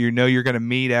enjoy, that you're going to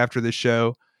meet after the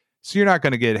show. So you're not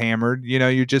going to get hammered.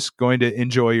 You're just going to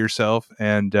enjoy yourself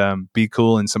and be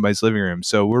cool in somebody's living room.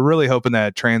 So we're really hoping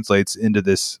that translates into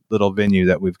this little venue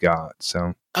that we've got.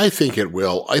 So I think it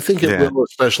will. Will,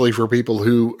 especially for people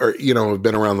who are, have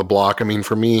been around the block. I mean,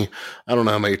 for me, I don't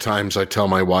know how many times I tell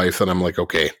my wife that I'm like,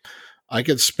 okay, I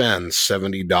could spend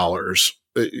 $70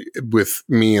 with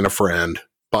me and a friend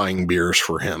buying beers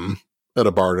for him at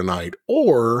a bar tonight,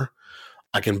 or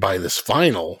I can buy this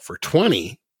vinyl for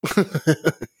 $20.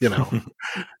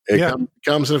 It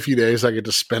comes in a few days. I get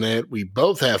to spin it. We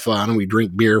both have fun. We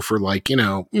drink beer for like,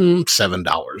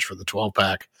 $7 for the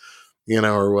 12-pack,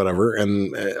 or whatever.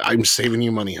 And I'm saving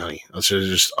you money, honey. That's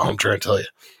just all I'm trying to tell you.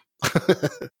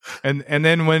 And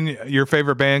then when your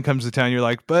favorite band comes to town, you're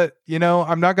like, but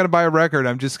I'm not going to buy a record.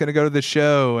 I'm just going to go to the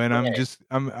show, and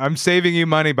I'm saving you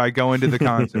money by going to the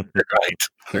concert.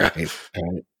 Right.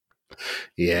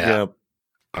 Yeah. Yep.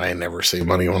 I never save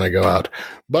money when I go out,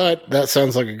 but that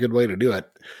sounds like a good way to do it.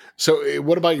 So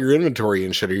what about your inventory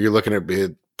and shit? Are you looking at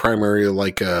primarily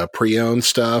like pre-owned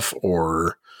stuff,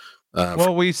 or?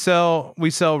 Well, we sell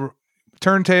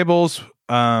turntables,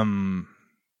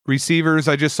 receivers.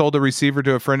 I just sold a receiver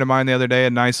to a friend of mine the other day, a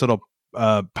nice little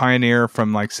Pioneer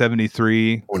from like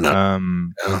 73. Oh,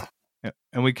 no.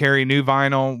 And we carry new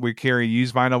vinyl. We carry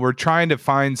used vinyl. We're trying to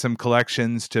find some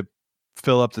collections to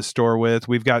fill up the store with.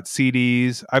 We've got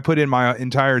CDs. I put in my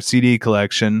entire CD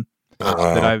collection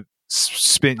that I've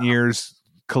spent years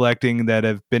collecting, that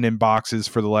have been in boxes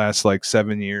for the last like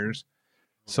 7 years.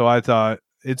 So I thought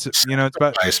it's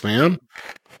about nice, man.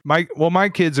 My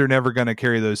kids are never going to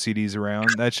carry those CDs around.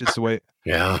 That's just the way.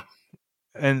 Yeah.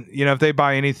 And if they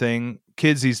buy anything,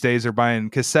 kids these days are buying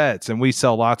cassettes, and we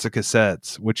sell lots of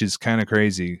cassettes, which is kind of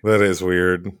crazy. That is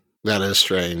weird. That is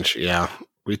strange. Yeah.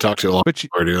 We talked to a lot of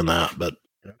people who are doing that, but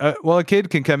well, a kid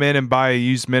can come in and buy a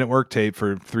used Men at Work tape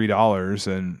for $3,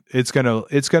 and it's gonna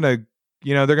they're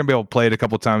gonna be able to play it a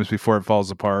couple times before it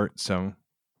falls apart. So,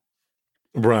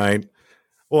 right.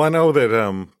 Well, I know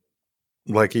that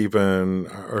like even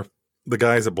the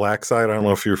guys at Blackside, I don't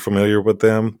know if you're familiar with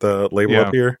them, the label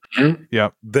up here. Mm-hmm. Yeah,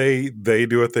 they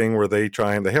do a thing where they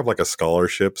have like a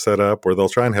scholarship set up where they'll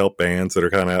try and help bands that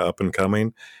are kind of up and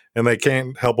coming. And they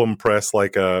can't help them press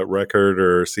like a record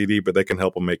or CD, but they can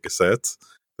help them make cassettes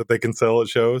that they can sell at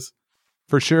shows.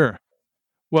 For sure.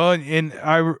 Well, and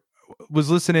I was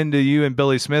listening to you and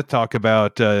Billy Smith talk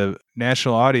about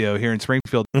National Audio here in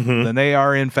Springfield, and they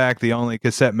are in fact the only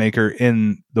cassette maker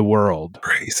in the world.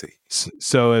 Crazy.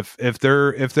 So if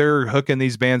they're hooking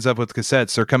these bands up with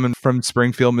cassettes, they're coming from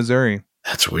Springfield, Missouri.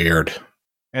 That's weird.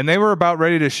 And they were about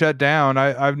ready to shut down.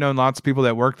 I've known lots of people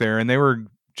that work there, and they were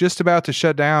just about to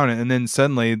shut down, and then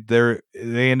suddenly they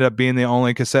ended up being the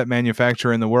only cassette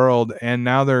manufacturer in the world, and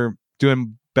now they're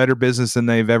doing better business than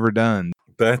they've ever done.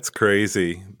 That's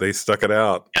crazy. They stuck it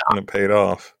out, and it paid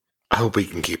off. I hope we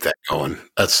can keep that going.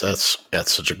 That's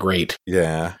such a great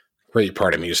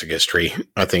part of music history.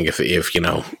 I think if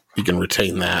you can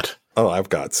retain that. Oh, I've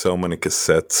got so many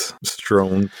cassettes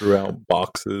strewn throughout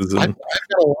boxes. I've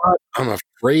got a lot I'm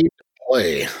afraid to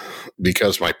play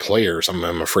because my players, I'm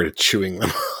afraid of chewing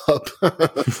them up.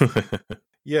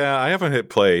 Yeah, I haven't hit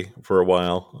play for a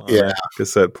while on Yeah. a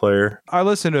cassette player. I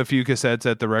listen to a few cassettes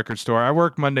at the record store. I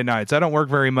work Monday nights. I don't work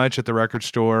very much at the record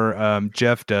store.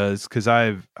 Jeff does, because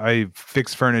I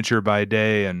fix furniture by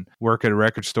day and work at a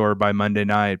record store by Monday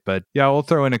night. But yeah, we'll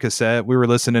throw in a cassette. We were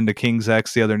listening to King's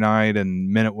X the other night and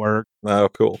Men at Work. Oh,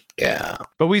 cool. Yeah.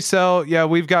 But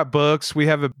we've got books. We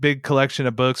have a big collection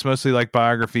of books, mostly like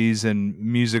biographies and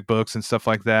music books and stuff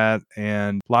like that,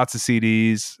 and lots of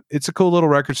CDs. It's a cool little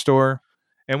record store.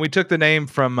 And we took the name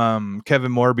from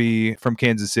Kevin Morby from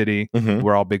Kansas City. Mhm.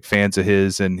 We're all big fans of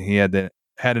his, and he had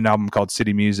an album called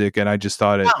City Music, and I just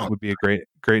thought it Wow. would be a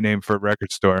great name for a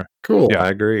record store. Cool. Yeah, I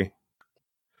agree.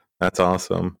 That's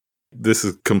awesome. This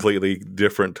is a completely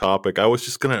different topic. I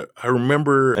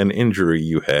remember an injury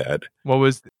you had. What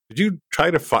was? Did you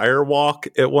try to firewalk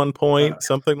at one point?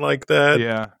 Something like that?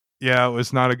 Yeah, it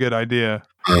was not a good idea.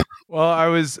 Well, I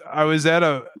was at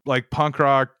a like punk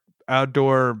rock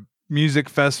outdoor music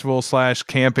festival /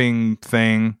 camping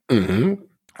thing. Mm-hmm.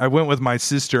 I went with my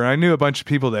sister. I knew a bunch of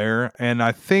people there, and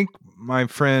I think my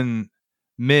friend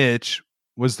Mitch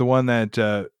was the one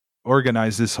that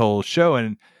organized this whole show,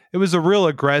 and it was a real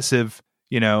aggressive,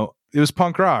 it was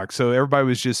punk rock, so everybody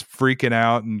was just freaking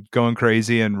out and going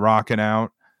crazy and rocking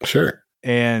out. Sure.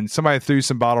 And somebody threw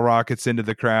some bottle rockets into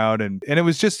the crowd, and it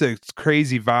was just a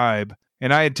crazy vibe.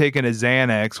 And I had taken a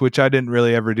Xanax, which I didn't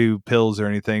really ever do pills or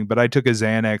anything, but I took a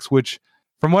Xanax, which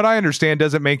from what I understand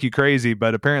doesn't make you crazy,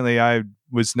 but apparently I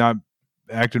was not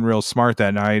acting real smart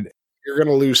that night. You're going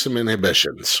to lose some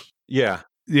inhibitions. Yeah.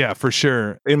 Yeah, for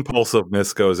sure.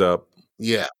 Impulsiveness goes up.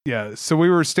 Yeah. Yeah. So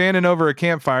we were standing over a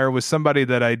campfire with somebody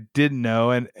that I didn't know.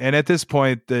 And at this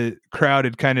point, the crowd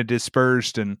had kind of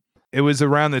dispersed, and it was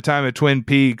around the time of Twin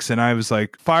Peaks. And I was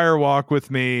like, firewalk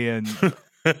with me. And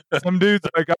some dude's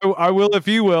like, I will if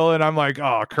you will. And I'm like,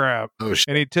 oh, crap. Oh, shit.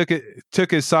 And he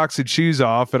took his socks and shoes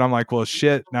off. And I'm like, well,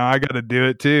 shit, now I got to do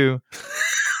it too.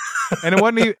 And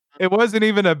it wasn't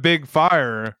even a big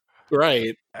fire.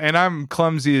 Right. And I'm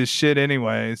clumsy as shit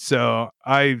anyway. So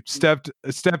I stepped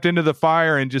into the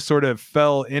fire and just sort of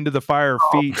fell into the fire,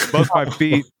 both my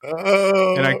feet,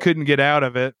 and I couldn't get out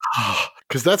of it.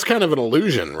 Because that's kind of an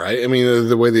illusion, right? I mean,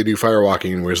 the way they do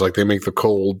firewalking, where it's like they make the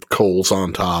cold coals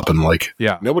on top, and like,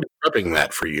 Yeah. nobody's prepping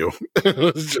that for you.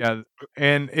 Yeah.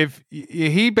 And if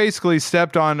he basically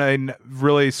stepped on a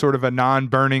really sort of a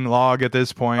non-burning log at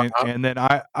this point, and then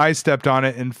I stepped on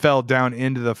it and fell down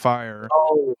into the fire.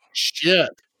 Oh, shit.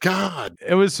 God.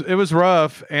 It was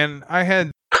rough, and I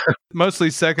had mostly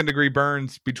 2nd-degree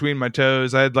burns between my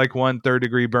toes. I had like 1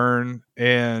 3rd-degree burn,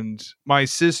 and my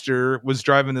sister was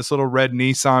driving this little red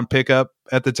Nissan pickup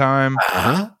at the time,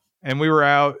 and we were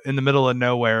out in the middle of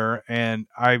nowhere, and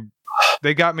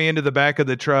they got me into the back of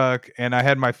the truck, and I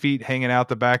had my feet hanging out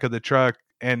the back of the truck,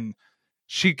 and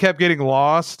she kept getting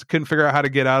lost, couldn't figure out how to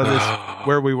get out of this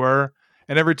where we were,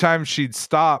 and every time she'd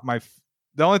stop,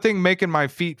 the only thing making my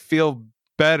feet feel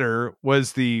better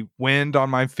was the wind on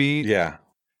my feet. Yeah.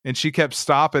 And she kept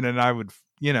stopping, and I would,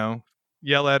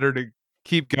 yell at her to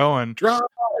keep going. Drive.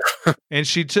 And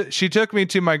she took me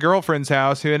to my girlfriend's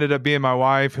house, who ended up being my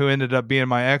wife, who ended up being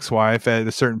my ex-wife at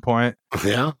a certain point.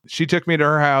 Yeah. She took me to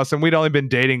her house, and we'd only been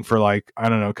dating for like, I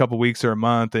don't know, a couple weeks or a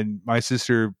month. And my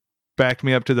sister backed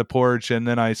me up to the porch, and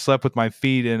then I slept with my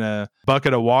feet in a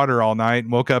bucket of water all night,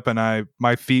 and woke up, and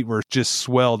my feet were just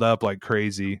swelled up like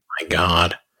crazy. My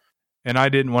God. And I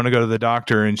didn't want to go to the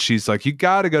doctor. And she's like, you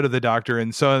got to go to the doctor.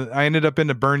 And so I ended up in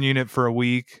the burn unit for a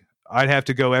week. I'd have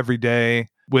to go every day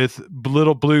with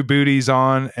little blue booties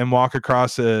on and walk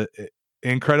across a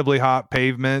incredibly hot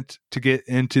pavement to get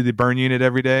into the burn unit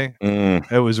every day.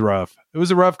 It was rough. It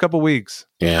was a rough couple weeks.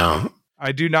 Yeah.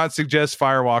 I do not suggest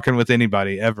firewalking with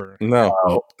anybody ever.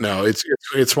 No. No,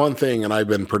 it's one thing, and I've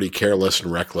been pretty careless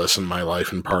and reckless in my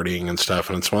life and partying and stuff.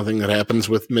 And it's one thing that happens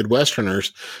with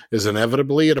Midwesterners is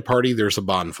inevitably at a party there's a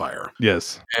bonfire,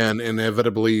 Yes. and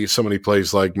inevitably somebody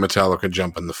plays like Metallica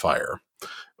 "Jump in the Fire"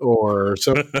 or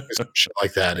some shit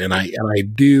like that. And I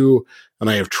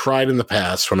have tried in the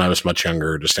past when I was much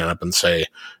younger to stand up and say,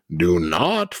 "Do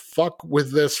not fuck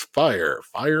with this fire.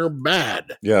 Fire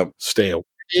bad. Yeah. Stay away.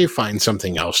 Find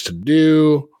something else to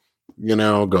do,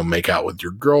 go make out with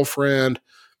your girlfriend,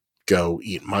 go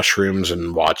eat mushrooms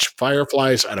and watch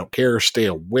fireflies. I don't care. Stay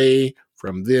away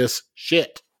from this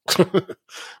shit."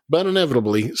 But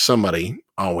inevitably, somebody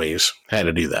always had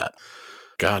to do that.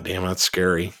 God damn, that's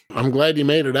scary. I'm glad you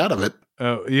made it out of it.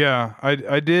 Oh yeah,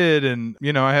 I did, and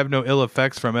I have no ill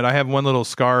effects from it. I have one little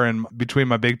scar in between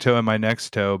my big toe and my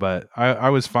next toe, but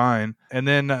I was fine. And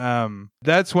then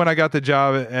that's when I got the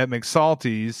job at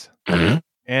McSalty's, Mm-hmm.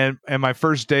 and my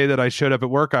first day that I showed up at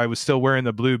work, I was still wearing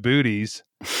the blue booties.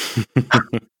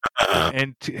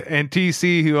 And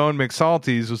TC, who owned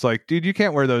McSalty's, was like, dude, you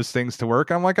can't wear those things to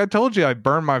work. I'm like, I told you I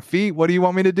burned my feet. What do you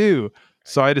want me to do?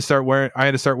 So I had to start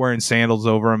wearing sandals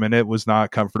over them, and it was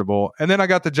not comfortable. And then I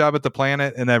got the job at the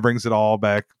Planet, and that brings it all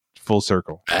back full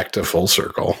circle. Back to full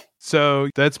circle. So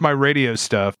that's my radio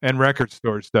stuff and record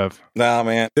store stuff. Nah,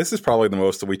 man, this is probably the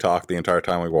most that we talked the entire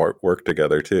time we worked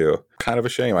together, too. Kind of a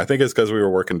shame. I think it's because we were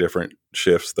working different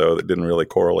shifts, though, that didn't really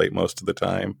correlate most of the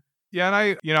time.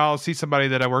 Yeah, and I'll see somebody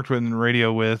that I worked with in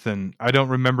radio with, and I don't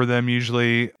remember them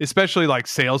usually, especially like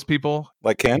salespeople.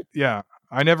 Like Ken? Yeah,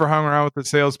 I never hung around with the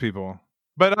salespeople.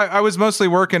 But I was mostly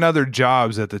working other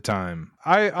jobs at the time.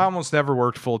 I almost never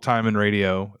worked full-time in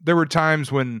radio. There were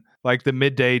times when, like, the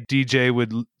midday DJ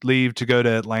would leave to go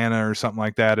to Atlanta or something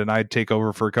like that, and I'd take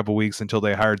over for a couple weeks until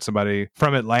they hired somebody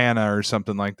from Atlanta or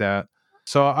something like that.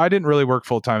 So I didn't really work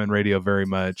full-time in radio very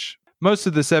much. Most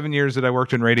of the 7 years that I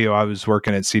worked in radio, I was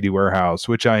working at CD Warehouse,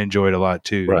 which I enjoyed a lot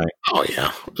too. Right. Oh,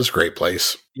 yeah. It was a great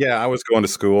place. Yeah, I was going to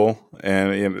school,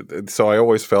 and so I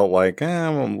always felt like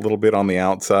I'm a little bit on the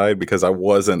outside because I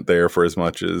wasn't there for as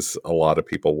much as a lot of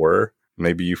people were.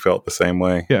 Maybe you felt the same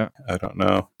way. Yeah. I don't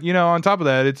know. You know, on top of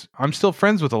that, I'm still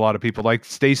friends with a lot of people, like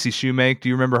Stacy Shoemake. Do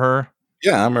you remember her?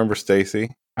 Yeah, I remember Stacy.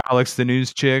 Alex, the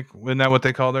news chick. Wasn't that what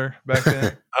they called her back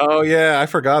then? Oh, yeah. I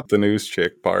forgot the news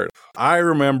chick part. I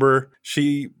remember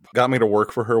she got me to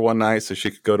work for her one night so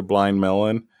she could go to Blind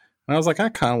Melon. And I was like, I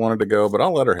kind of wanted to go, but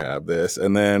I'll let her have this.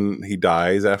 And then he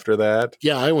dies after that.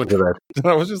 Yeah, I went to that. And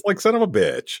I was just like, son of a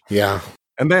bitch. Yeah.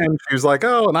 And then she was like,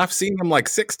 oh, and I've seen him like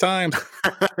 6 times.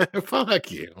 Fuck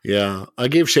you. Yeah. I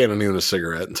gave Shannon Noon a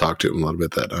cigarette and talked to him a little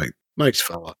bit that night. Nice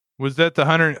fella. Was that the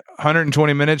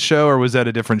 120-minute show, or was that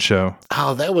a different show?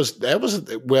 Oh, that was,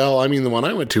 well, I mean, the one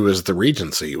I went to was the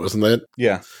Regency, wasn't it?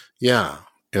 Yeah. Yeah.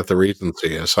 At the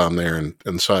Regency. I saw him there,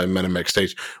 and so I met him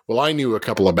backstage. Well, I knew a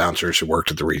couple of bouncers who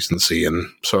worked at the Regency, and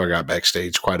so I got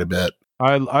backstage quite a bit.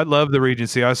 I love the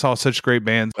Regency. I saw such great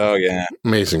bands. Oh, yeah.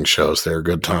 Amazing shows there.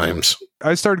 Good times.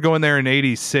 I started going there in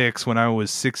 86 when I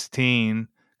was 16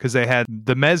 because they had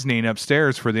the mezzanine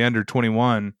upstairs for the under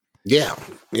 21. Yeah.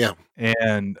 Yeah.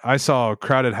 And I saw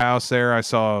Crowded House there. I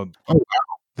saw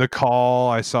The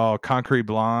Call. I saw Concrete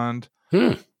Blonde.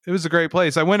 It was a great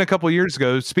place. I went a couple years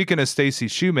ago. Speaking of Stacy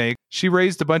Shoemake, she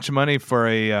raised a bunch of money for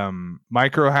a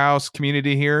micro house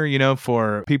community here, you know,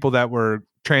 for people that were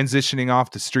transitioning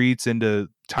off the streets into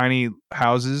tiny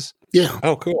houses. Yeah.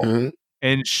 Oh, cool. Mm-hmm.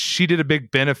 And she did a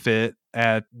big benefit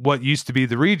at what used to be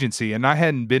the Regency. And I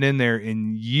hadn't been in there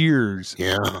in years.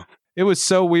 Yeah. It was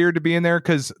so weird to be in there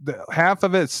because half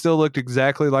of it still looked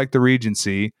exactly like the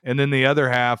Regency. And then the other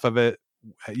half of it,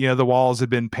 you know, the walls had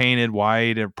been painted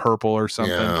white or purple or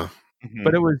something. Yeah.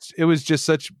 But it was just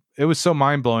it was so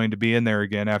mind blowing to be in there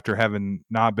again after having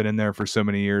not been in there for so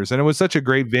many years. And it was such a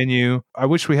great venue. I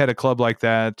wish we had a club like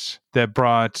that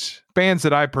brought bands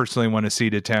that I personally want to see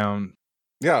to town.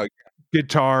 Yeah.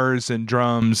 Guitars and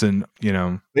drums and, you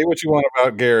know. Say what you want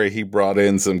about Gary. He brought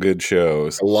in some good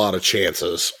shows. A lot of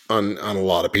chances on a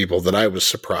lot of people that I was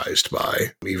surprised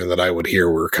by, even that I would hear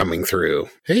were coming through.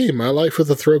 Hey, My Life with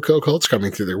the Throat Coat Cult's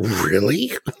coming through there.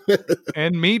 Really?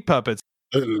 And Meat Puppets.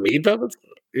 Meat Puppets?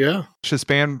 Yeah. This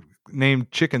band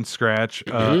named Chicken Scratch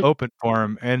opened for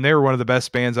him, and they were one of the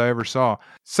best bands I ever saw.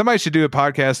 Somebody should do a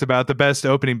podcast about the best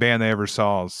opening band they ever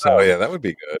saw. So. Oh, yeah, that would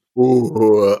be good.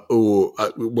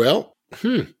 Well,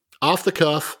 off the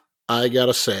cuff, I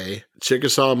gotta say,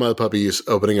 Chickasaw and Mother Puppies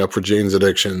opening up for Jane's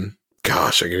Addiction.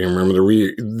 Gosh, I can't even remember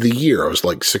the year. I was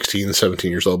like 16,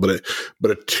 17 years old, but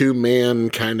a 2-man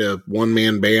kind of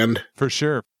 1-man band. For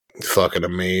sure. Fucking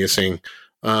amazing.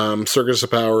 Circus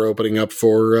of Power opening up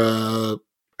for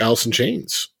Alice in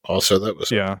Chains. Also, that was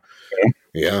yeah.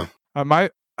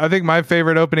 I think my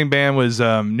favorite opening band was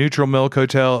Neutral Milk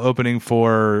Hotel opening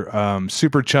for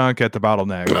Superchunk at the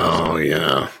Bottleneck. Oh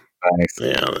yeah, nice.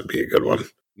 Yeah, that'd be a good one.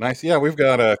 Nice. Yeah, we've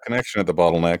got a connection at the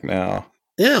Bottleneck now.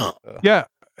 Yeah, yeah.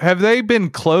 Have they been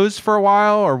closed for a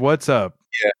while, or what's up?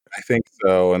 Yeah, I think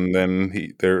so. And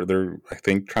then they're I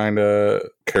think trying to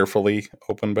carefully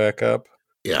open back up.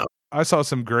 Yeah. I saw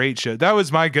some great shit. That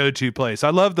was my go-to place. I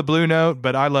love the Blue Note,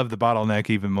 but I love the Bottleneck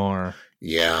even more.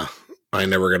 Yeah. I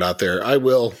never got out there. I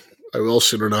will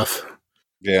soon enough.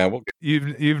 Yeah.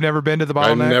 You've never been to the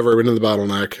Bottleneck? I've never been to the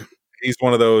Bottleneck. He's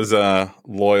one of those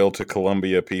loyal to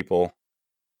Columbia people.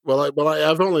 Well,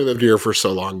 I've only lived here for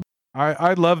so long.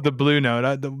 I love the Blue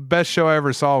Note. The best show I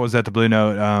ever saw was at the Blue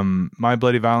Note. My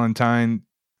Bloody Valentine,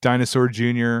 Dinosaur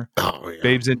Jr.,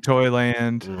 Babes in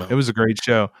Toyland. Mm-hmm. It was a great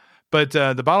show. But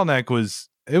the Bottleneck was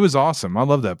awesome. I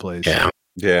love that place. Yeah.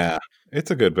 Yeah.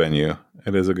 It's a good venue.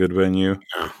 It is a good venue.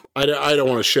 Yeah. I don't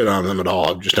want to shit on them at all.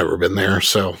 I've just never been there.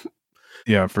 So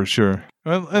Yeah, for sure.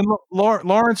 Well, and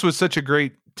Lawrence was such a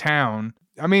great town.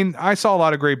 I mean, I saw a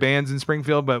lot of great bands in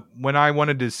Springfield, but when I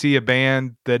wanted to see a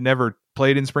band that never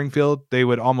played in Springfield, they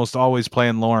would almost always play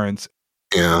in Lawrence.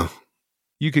 Yeah.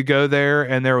 You could go there,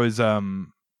 and there was a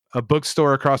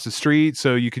bookstore across the street,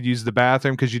 so you could use the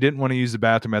bathroom because you didn't want to use the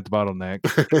bathroom at the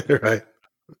Bottleneck Right.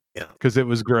 because it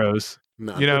was gross.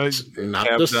 Not You know,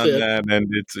 not I've just done it. that, and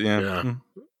it's Yeah.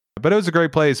 But it was a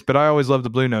great place. But I always loved the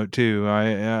Blue Note too. I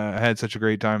had such a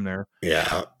great time there.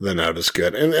 Yeah, the Note is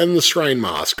good, and the Shrine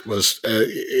Mosque was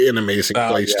an amazing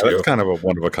place too. That's kind of a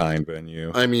one of a kind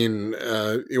venue. I mean,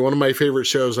 one of my favorite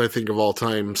shows I think of all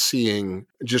time, seeing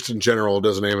just in general,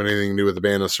 doesn't have anything to do with the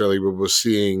band necessarily, but was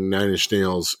seeing Nine Inch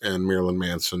Nails and Marilyn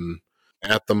Manson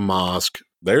at the mosque.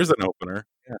 There's an opener.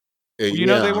 Yeah. Well, you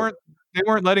know, they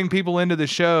weren't letting people into the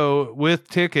show with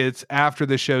tickets after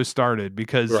the show started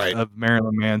because of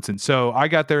Marilyn Manson. So I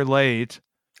got there late.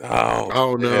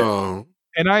 Oh no.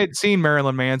 And I had seen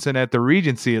Marilyn Manson at the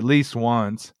Regency at least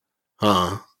once.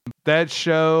 Huh. That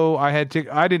show, I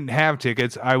didn't have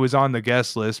tickets. I was on the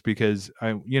guest list because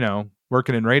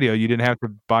working in radio, you didn't have to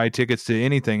buy tickets to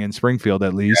anything in Springfield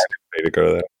at least. I didn't pay to go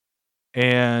to that.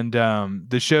 And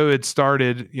the show had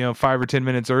started, 5 or 10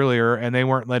 minutes earlier, and they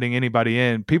weren't letting anybody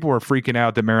in. People were freaking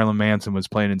out that Marilyn Manson was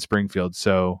playing in Springfield.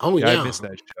 So I missed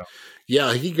that show.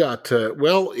 Yeah, he got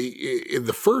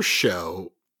the first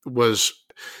show was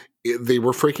they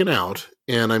were freaking out,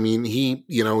 and I mean he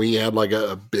had like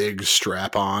a big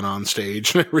strap on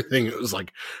stage and everything. It was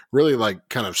like really like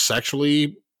kind of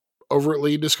sexually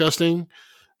overtly disgusting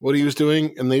what he was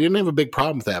doing, and they didn't have a big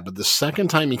problem with that. But the second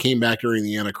time he came back during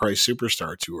the Antichrist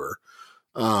Superstar tour,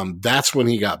 that's when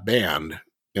he got banned,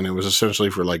 and it was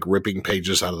essentially for like ripping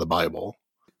pages out of the Bible.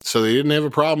 So they didn't have a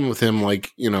problem with him,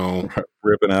 like,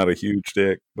 ripping out a huge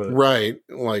dick, but right,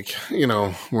 like,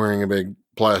 wearing a big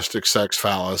plastic sex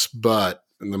phallus. But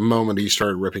the moment he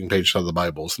started ripping pages out of the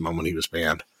Bible is the moment he was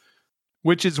banned.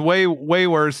 Which is way, way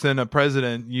worse than a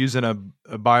president using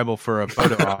a Bible for a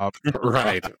photo op.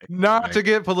 Right. Not to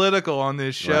get political on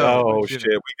this show. Oh, shit.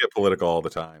 We get political all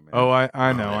the time, man. Oh,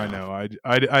 I know.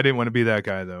 I didn't want to be that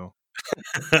guy, though.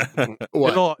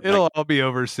 It'll all be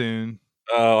over soon.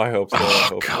 Oh, I hope so. I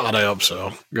hope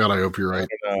so. God, I hope you're right.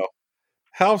 I don't know.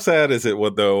 How sad is it,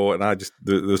 though? And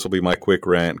this will be my quick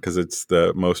rant because it's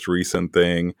the most recent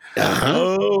thing.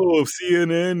 Oh,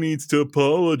 CNN needs to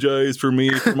apologize for me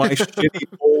for my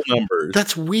shitty poll numbers.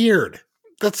 That's weird.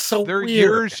 That's so They're weird.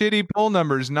 Your shitty poll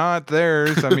numbers, not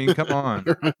theirs. I mean, come on.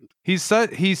 He's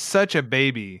such a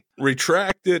baby.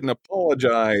 Retract it and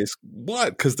apologize.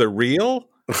 What? Because they're real?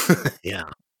 Yeah.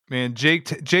 Man, Jake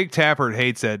Tappert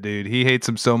hates that dude. He hates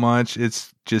him so much.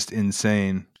 It's just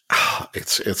insane.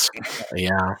 It's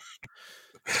yeah.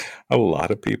 A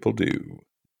lot of people do.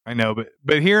 I know,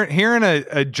 but hearing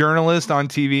a journalist on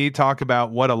TV talk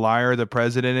about what a liar the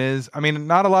president is, I mean,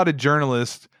 not a lot of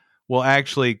journalists will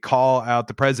actually call out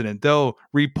the president. They'll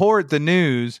report the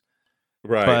news,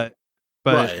 right?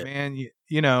 But right. Man,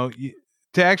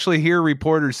 to actually hear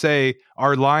reporters say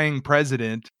our lying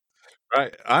president,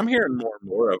 right? I'm hearing more and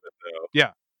more of it, though.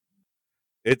 Yeah.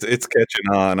 It's catching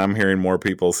on. I'm hearing more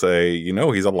people say,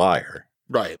 he's a liar.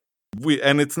 Right.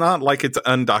 And it's not like it's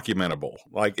undocumentable.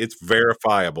 Like, it's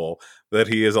verifiable that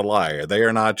he is a liar. They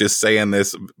are not just saying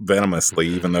this venomously,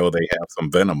 even though they have some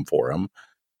venom for him.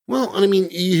 Well, I mean,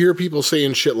 you hear people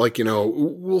saying shit like,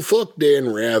 well, fuck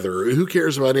Dan Rather. Who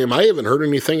cares about him? I haven't heard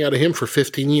anything out of him for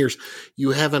 15 years.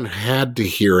 You haven't had to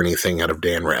hear anything out of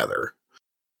Dan Rather.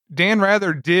 Dan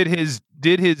Rather did his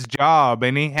job,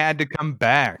 and he had to come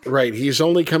back. Right. He's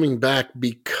only coming back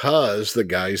because the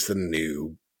guy's the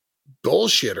new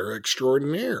bullshitter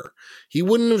extraordinaire. He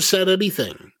wouldn't have said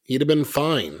anything. He'd have been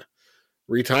fine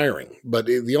retiring. But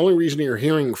the only reason you're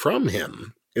hearing from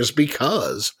him is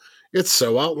because it's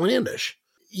so outlandish.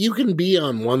 You can be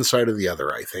on one side or the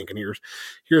other, I think. And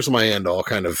here's my end all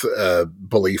kind of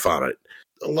belief on it.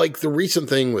 Like the recent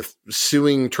thing with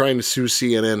trying to sue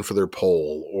CNN for their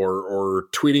poll, or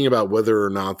tweeting about whether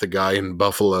or not the guy in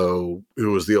Buffalo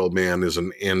who was the old man is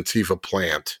an Antifa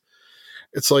plant.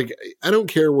 It's like, I don't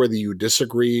care whether you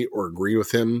disagree or agree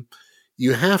with him.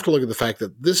 You have to look at the fact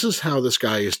that this is how this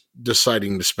guy is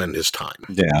deciding to spend his time.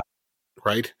 Yeah.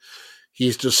 Right?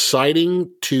 He's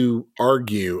deciding to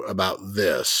argue about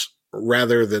this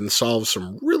rather than solve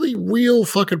some really real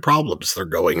fucking problems that are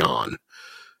going on.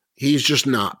 He's just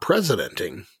not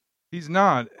presidenting. He's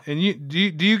not. And do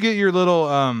you get your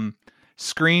little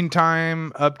screen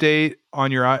time update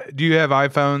on your? Do you have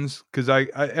iPhones? Because I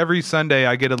every Sunday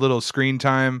I get a little screen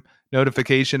time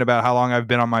notification about how long I've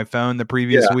been on my phone the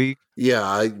previous week. Yeah,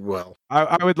 I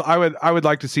would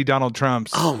like to see Donald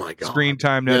Trump's oh my God. screen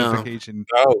time notification.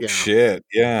 Oh Yeah. shit.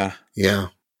 Yeah. Yeah.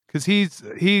 Because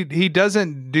he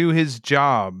doesn't do his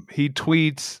job. He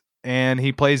tweets and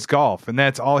he plays golf, and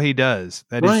that's all he does.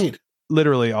 That is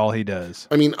literally all he does.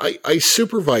 I mean, I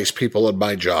supervise people at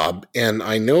my job, and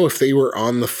I know if they were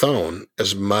on the phone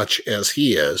as much as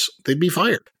he is, they'd be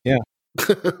fired. Yeah.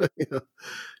 Be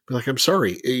like, I'm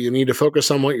sorry, you need to focus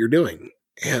on what you're doing.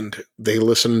 And they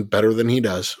listen better than he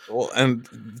does. Well, and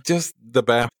just the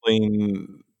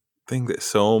baffling thing that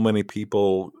so many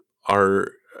people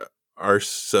are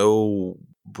so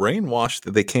brainwashed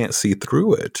that they can't see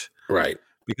through it. Right.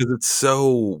 Because it's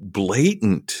so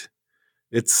blatant.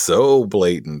 It's so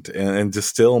blatant, and to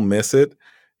still miss it,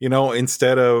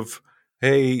 instead of,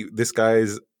 hey, this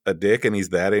guy's a dick and he's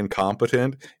that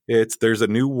incompetent, there's a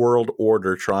new world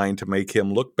order trying to make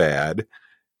him look bad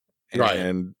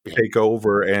and take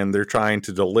over, and they're trying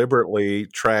to deliberately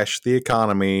trash the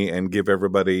economy and give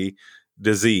everybody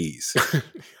disease.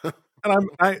 And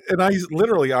I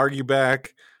literally argue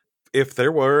back, if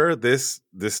there were this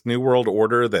new world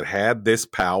order that had this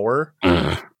power,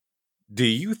 do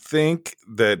you think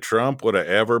that Trump would have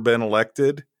ever been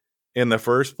elected in the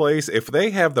first place? If they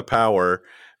have the power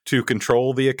to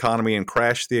control the economy and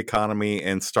crash the economy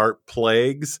and start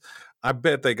plagues, I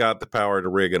bet they got the power to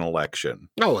rig an election.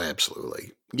 Oh,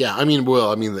 absolutely. Yeah,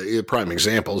 the prime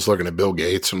example is looking at Bill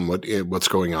Gates and what's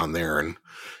going on there, and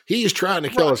he's trying to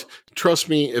kill us. Trust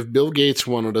me, if Bill Gates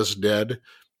wanted us dead,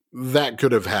 that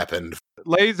could have happened.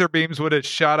 Laser beams would have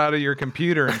shot out of your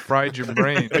computer and fried your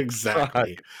brain.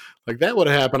 Exactly. Like that would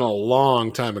have happened a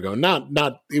long time ago. Not.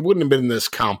 It wouldn't have been this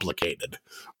complicated.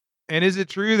 And is it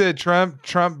true that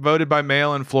Trump voted by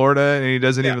mail in Florida and he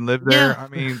doesn't even live there? Yeah, I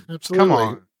mean, absolutely. Come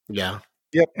on. Yeah.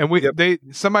 Yep. And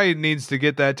somebody needs to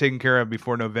get that taken care of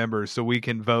before November so we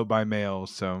can vote by mail.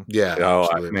 So yeah. Oh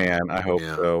man, I hope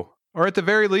so. Or at the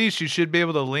very least, you should be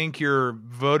able to link your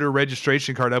voter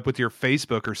registration card up with your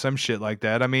Facebook or some shit like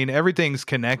that. I mean, everything's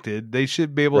connected. They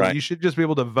should be able. You should just be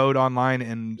able to vote online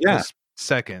in a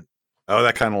second. Oh,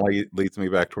 that kind of leads me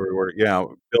back to where we were. Yeah,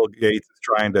 Bill Gates is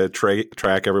trying to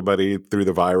track everybody through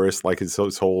the virus, like his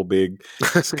whole big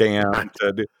scam.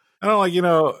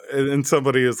 And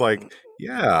somebody is like,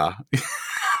 yeah.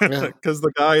 Because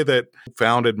the guy that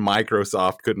founded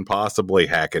Microsoft couldn't possibly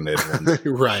hack into it.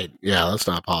 Right. Yeah, that's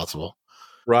not possible.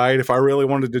 Right. If I really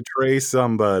wanted to trace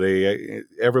somebody,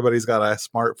 everybody's got a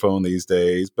smartphone these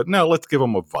days. But no, let's give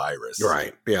them a virus.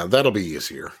 Right. Yeah, that'll be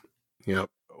easier. Yep.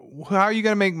 How are you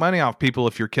going to make money off people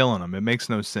if you're killing them? It makes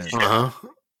no sense. Uh-huh.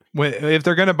 If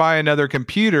they're going to buy another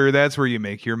computer, that's where you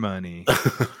make your money.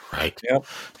 Right.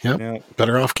 Yep.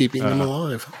 Better off keeping them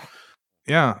alive.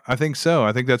 Yeah, I think so.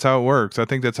 I think that's how it works. I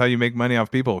think that's how you make money off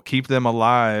people. Keep them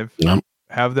alive. Yep.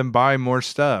 Have them buy more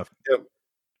stuff. Yep.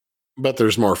 But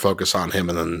there's more focus on him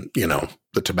than,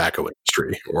 the tobacco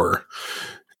industry or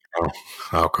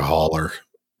alcohol or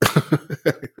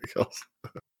anything else.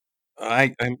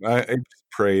 I just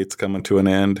pray it's coming to an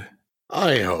end.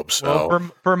 I hope so.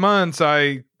 Well, for months,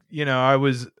 I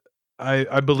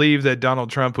believe that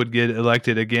Donald Trump would get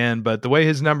elected again, but the way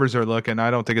his numbers are looking, I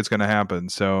don't think it's going to happen.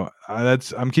 So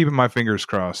I'm keeping my fingers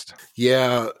crossed.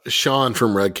 Yeah, Sean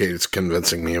from Redcade is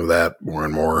convincing me of that more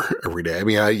and more every day. I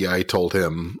mean, I told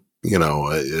him,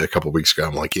 a couple of weeks ago,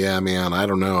 I'm like, yeah, man, I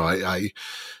don't know.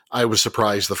 I was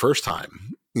surprised the first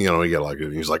time, he got elected.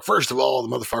 And he was like, first of all,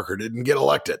 the motherfucker didn't get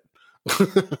elected.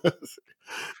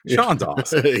 Sean's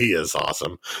awesome. He is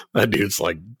awesome. That dude's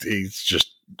like, he's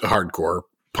just hardcore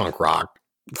punk rock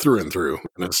through and through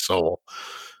in his soul.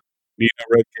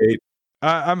 Redcade.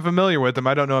 I'm familiar with him.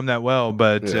 I don't know him that well,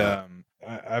 but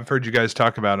I've heard you guys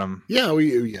talk about him. Yeah,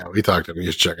 we talked to him.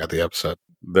 You should check out the episode.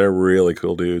 They're really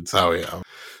cool dudes. Oh yeah.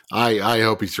 I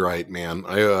hope he's right, man.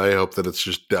 I hope that it's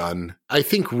just done. I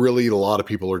think really a lot of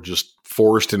people are just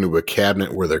forced into a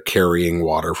cabinet where they're carrying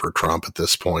water for Trump at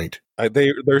this point.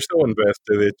 They're so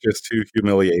invested, it's just too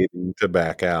humiliating to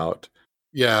back out.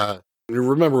 Yeah.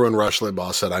 Remember when Rush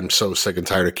Limbaugh said, I'm so sick and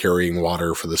tired of carrying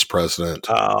water for this president?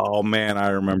 Oh, man, I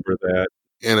remember that.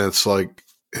 And it's like,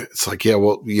 yeah,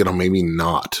 well, maybe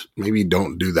not. Maybe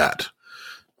don't do that.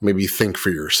 Maybe think for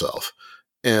yourself.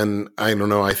 And I don't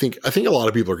know. I think a lot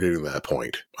of people are getting to that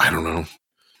point. I don't know.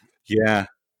 Yeah.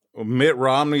 Well, Mitt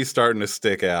Romney's starting to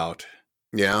stick out.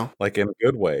 Yeah. Like in a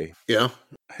good way. Yeah.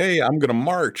 Hey, I'm going to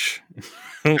march.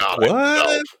 God, what?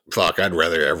 No. Fuck, I'd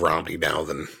rather have Romney now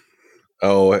than...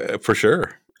 Oh, for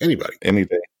sure. Anybody. Any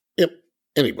day. Yep.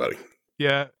 Anybody.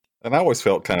 Yeah. And I always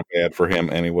felt kind of bad for him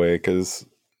anyway, because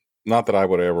not that I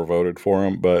would have ever voted for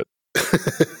him, but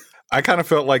I kind of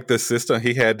felt like the system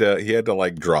he had to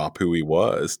like drop who he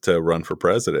was to run for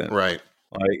president. Right.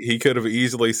 Like he could have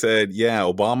easily said, "Yeah,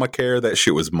 Obamacare, that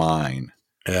shit was mine,"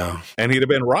 Yeah. and he'd have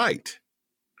been right.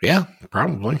 Yeah,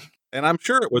 probably. And I'm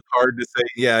sure it was hard to say,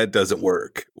 "Yeah, it doesn't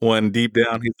work," when deep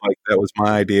down he's like, "That was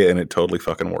my idea, and it totally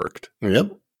fucking worked."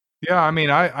 Yep. Yeah, I mean,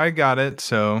 I got it,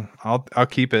 so I'll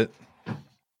keep it.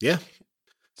 Yeah.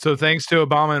 So thanks to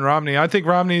Obama and Romney. I think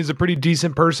Romney is a pretty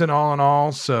decent person all in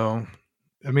all. So,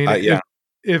 I mean, Yeah.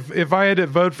 if I had to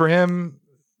vote for him,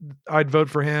 I'd vote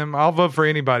for him. I'll vote for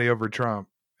anybody over Trump,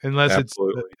 unless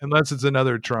Absolutely. it's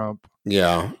another Trump.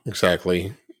 Yeah,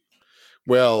 exactly.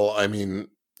 Well, I mean,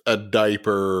 a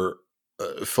diaper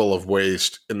full of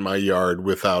waste in my yard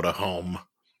without a home,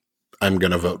 I'm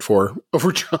going to vote for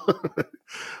over Trump.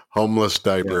 Homeless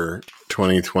diaper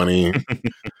 2020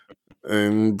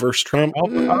 and versus Trump. I'll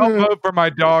vote for my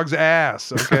dog's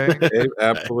ass. Okay.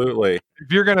 Absolutely.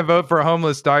 If you're going to vote for a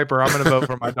homeless diaper, I'm going to vote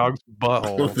for my dog's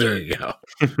butthole. There you go.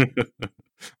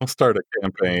 I'll start a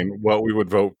campaign. What we would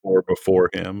vote for before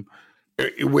him.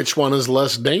 Which one is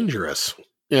less dangerous?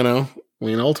 You know, I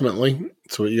mean, ultimately,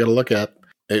 that's what you got to look at.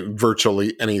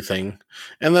 Virtually anything.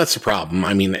 And that's the problem.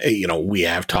 I mean, you know, we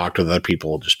have talked with other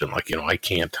people, just been like, you know, I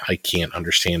can't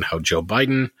understand how Joe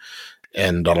Biden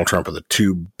and Donald Trump are the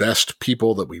two best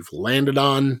people that we've landed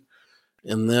on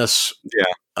in this.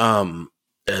 Yeah.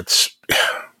 It's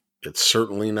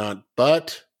certainly not,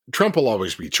 but Trump will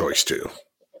always be choice two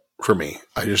for me.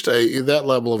 That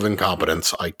level of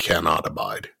incompetence, I cannot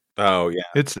abide. Oh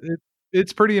yeah.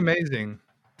 It's pretty amazing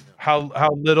how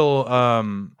little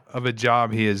of a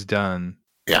job he has done.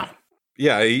 Yeah.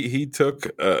 Yeah, he took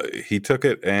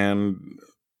it and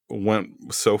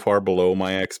went so far below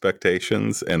my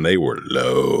expectations, and they were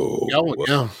low.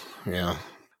 Yeah.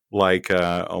 Like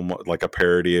almost like a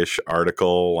parody-ish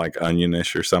article, like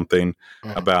Onionish or something,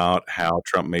 about how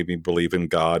Trump made me believe in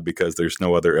God because there's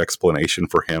no other explanation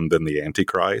for him than the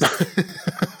Antichrist.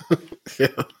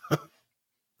 Yeah.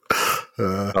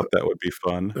 I thought that would be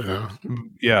fun.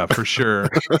 Yeah, for sure.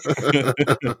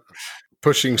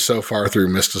 Pushing so far through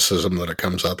mysticism that it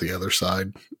comes out the other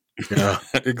side. Yeah.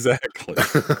 Exactly.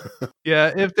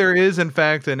 Yeah, if there is in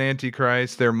fact an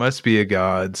Antichrist, there must be a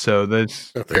God. So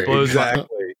that's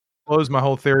blows my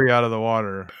whole theory out of the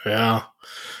water. Yeah.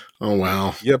 Oh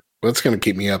wow. Yep. That's going to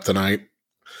keep me up tonight.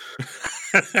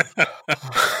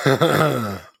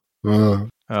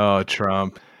 Oh,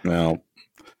 Trump. Well,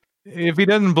 if he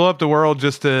doesn't blow up the world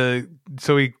just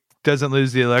so he doesn't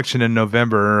lose the election in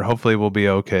November, hopefully we'll be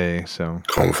okay. So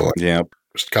hopefully. Yeah.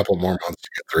 Just a couple more months to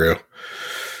get through.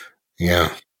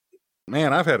 Yeah.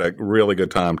 Man, I've had a really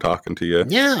good time talking to you.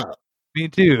 Yeah. Me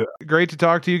too. Great to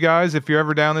talk to you guys. If you're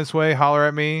ever down this way, holler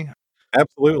at me.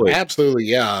 Absolutely.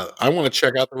 Yeah. I want to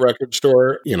check out the record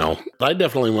store. You know, I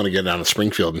definitely want to get down to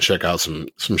Springfield and check out some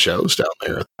shows down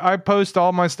there. I post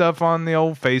all my stuff on the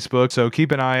old Facebook, so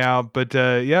keep an eye out. But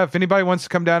yeah, if anybody wants to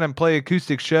come down and play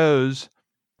acoustic shows,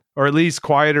 or at least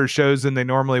quieter shows than they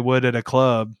normally would at a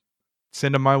club,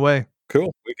 send them my way.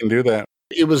 Cool. We can do that.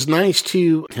 It was nice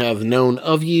to have known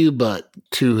of you, but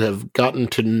to have gotten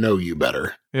to know you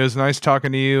better. It was nice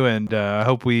talking to you, and I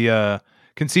hope we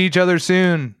can see each other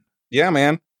soon. Yeah,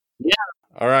 man. Yeah.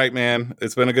 All right, man.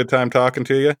 It's been a good time talking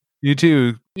to you. You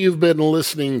too. You've been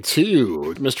listening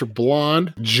to Mr.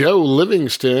 Blonde, Joe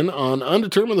Livingston on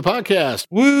Undetermined the Podcast.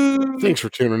 Woo! Thanks for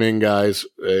tuning in, guys.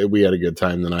 We had a good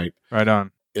time tonight. Right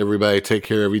on. Everybody take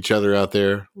care of each other out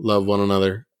there. Love one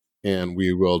another. And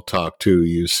we will talk to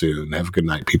you soon. Have a good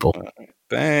night, people.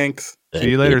 Thanks. See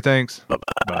you later. Thanks.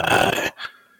 Bye-bye.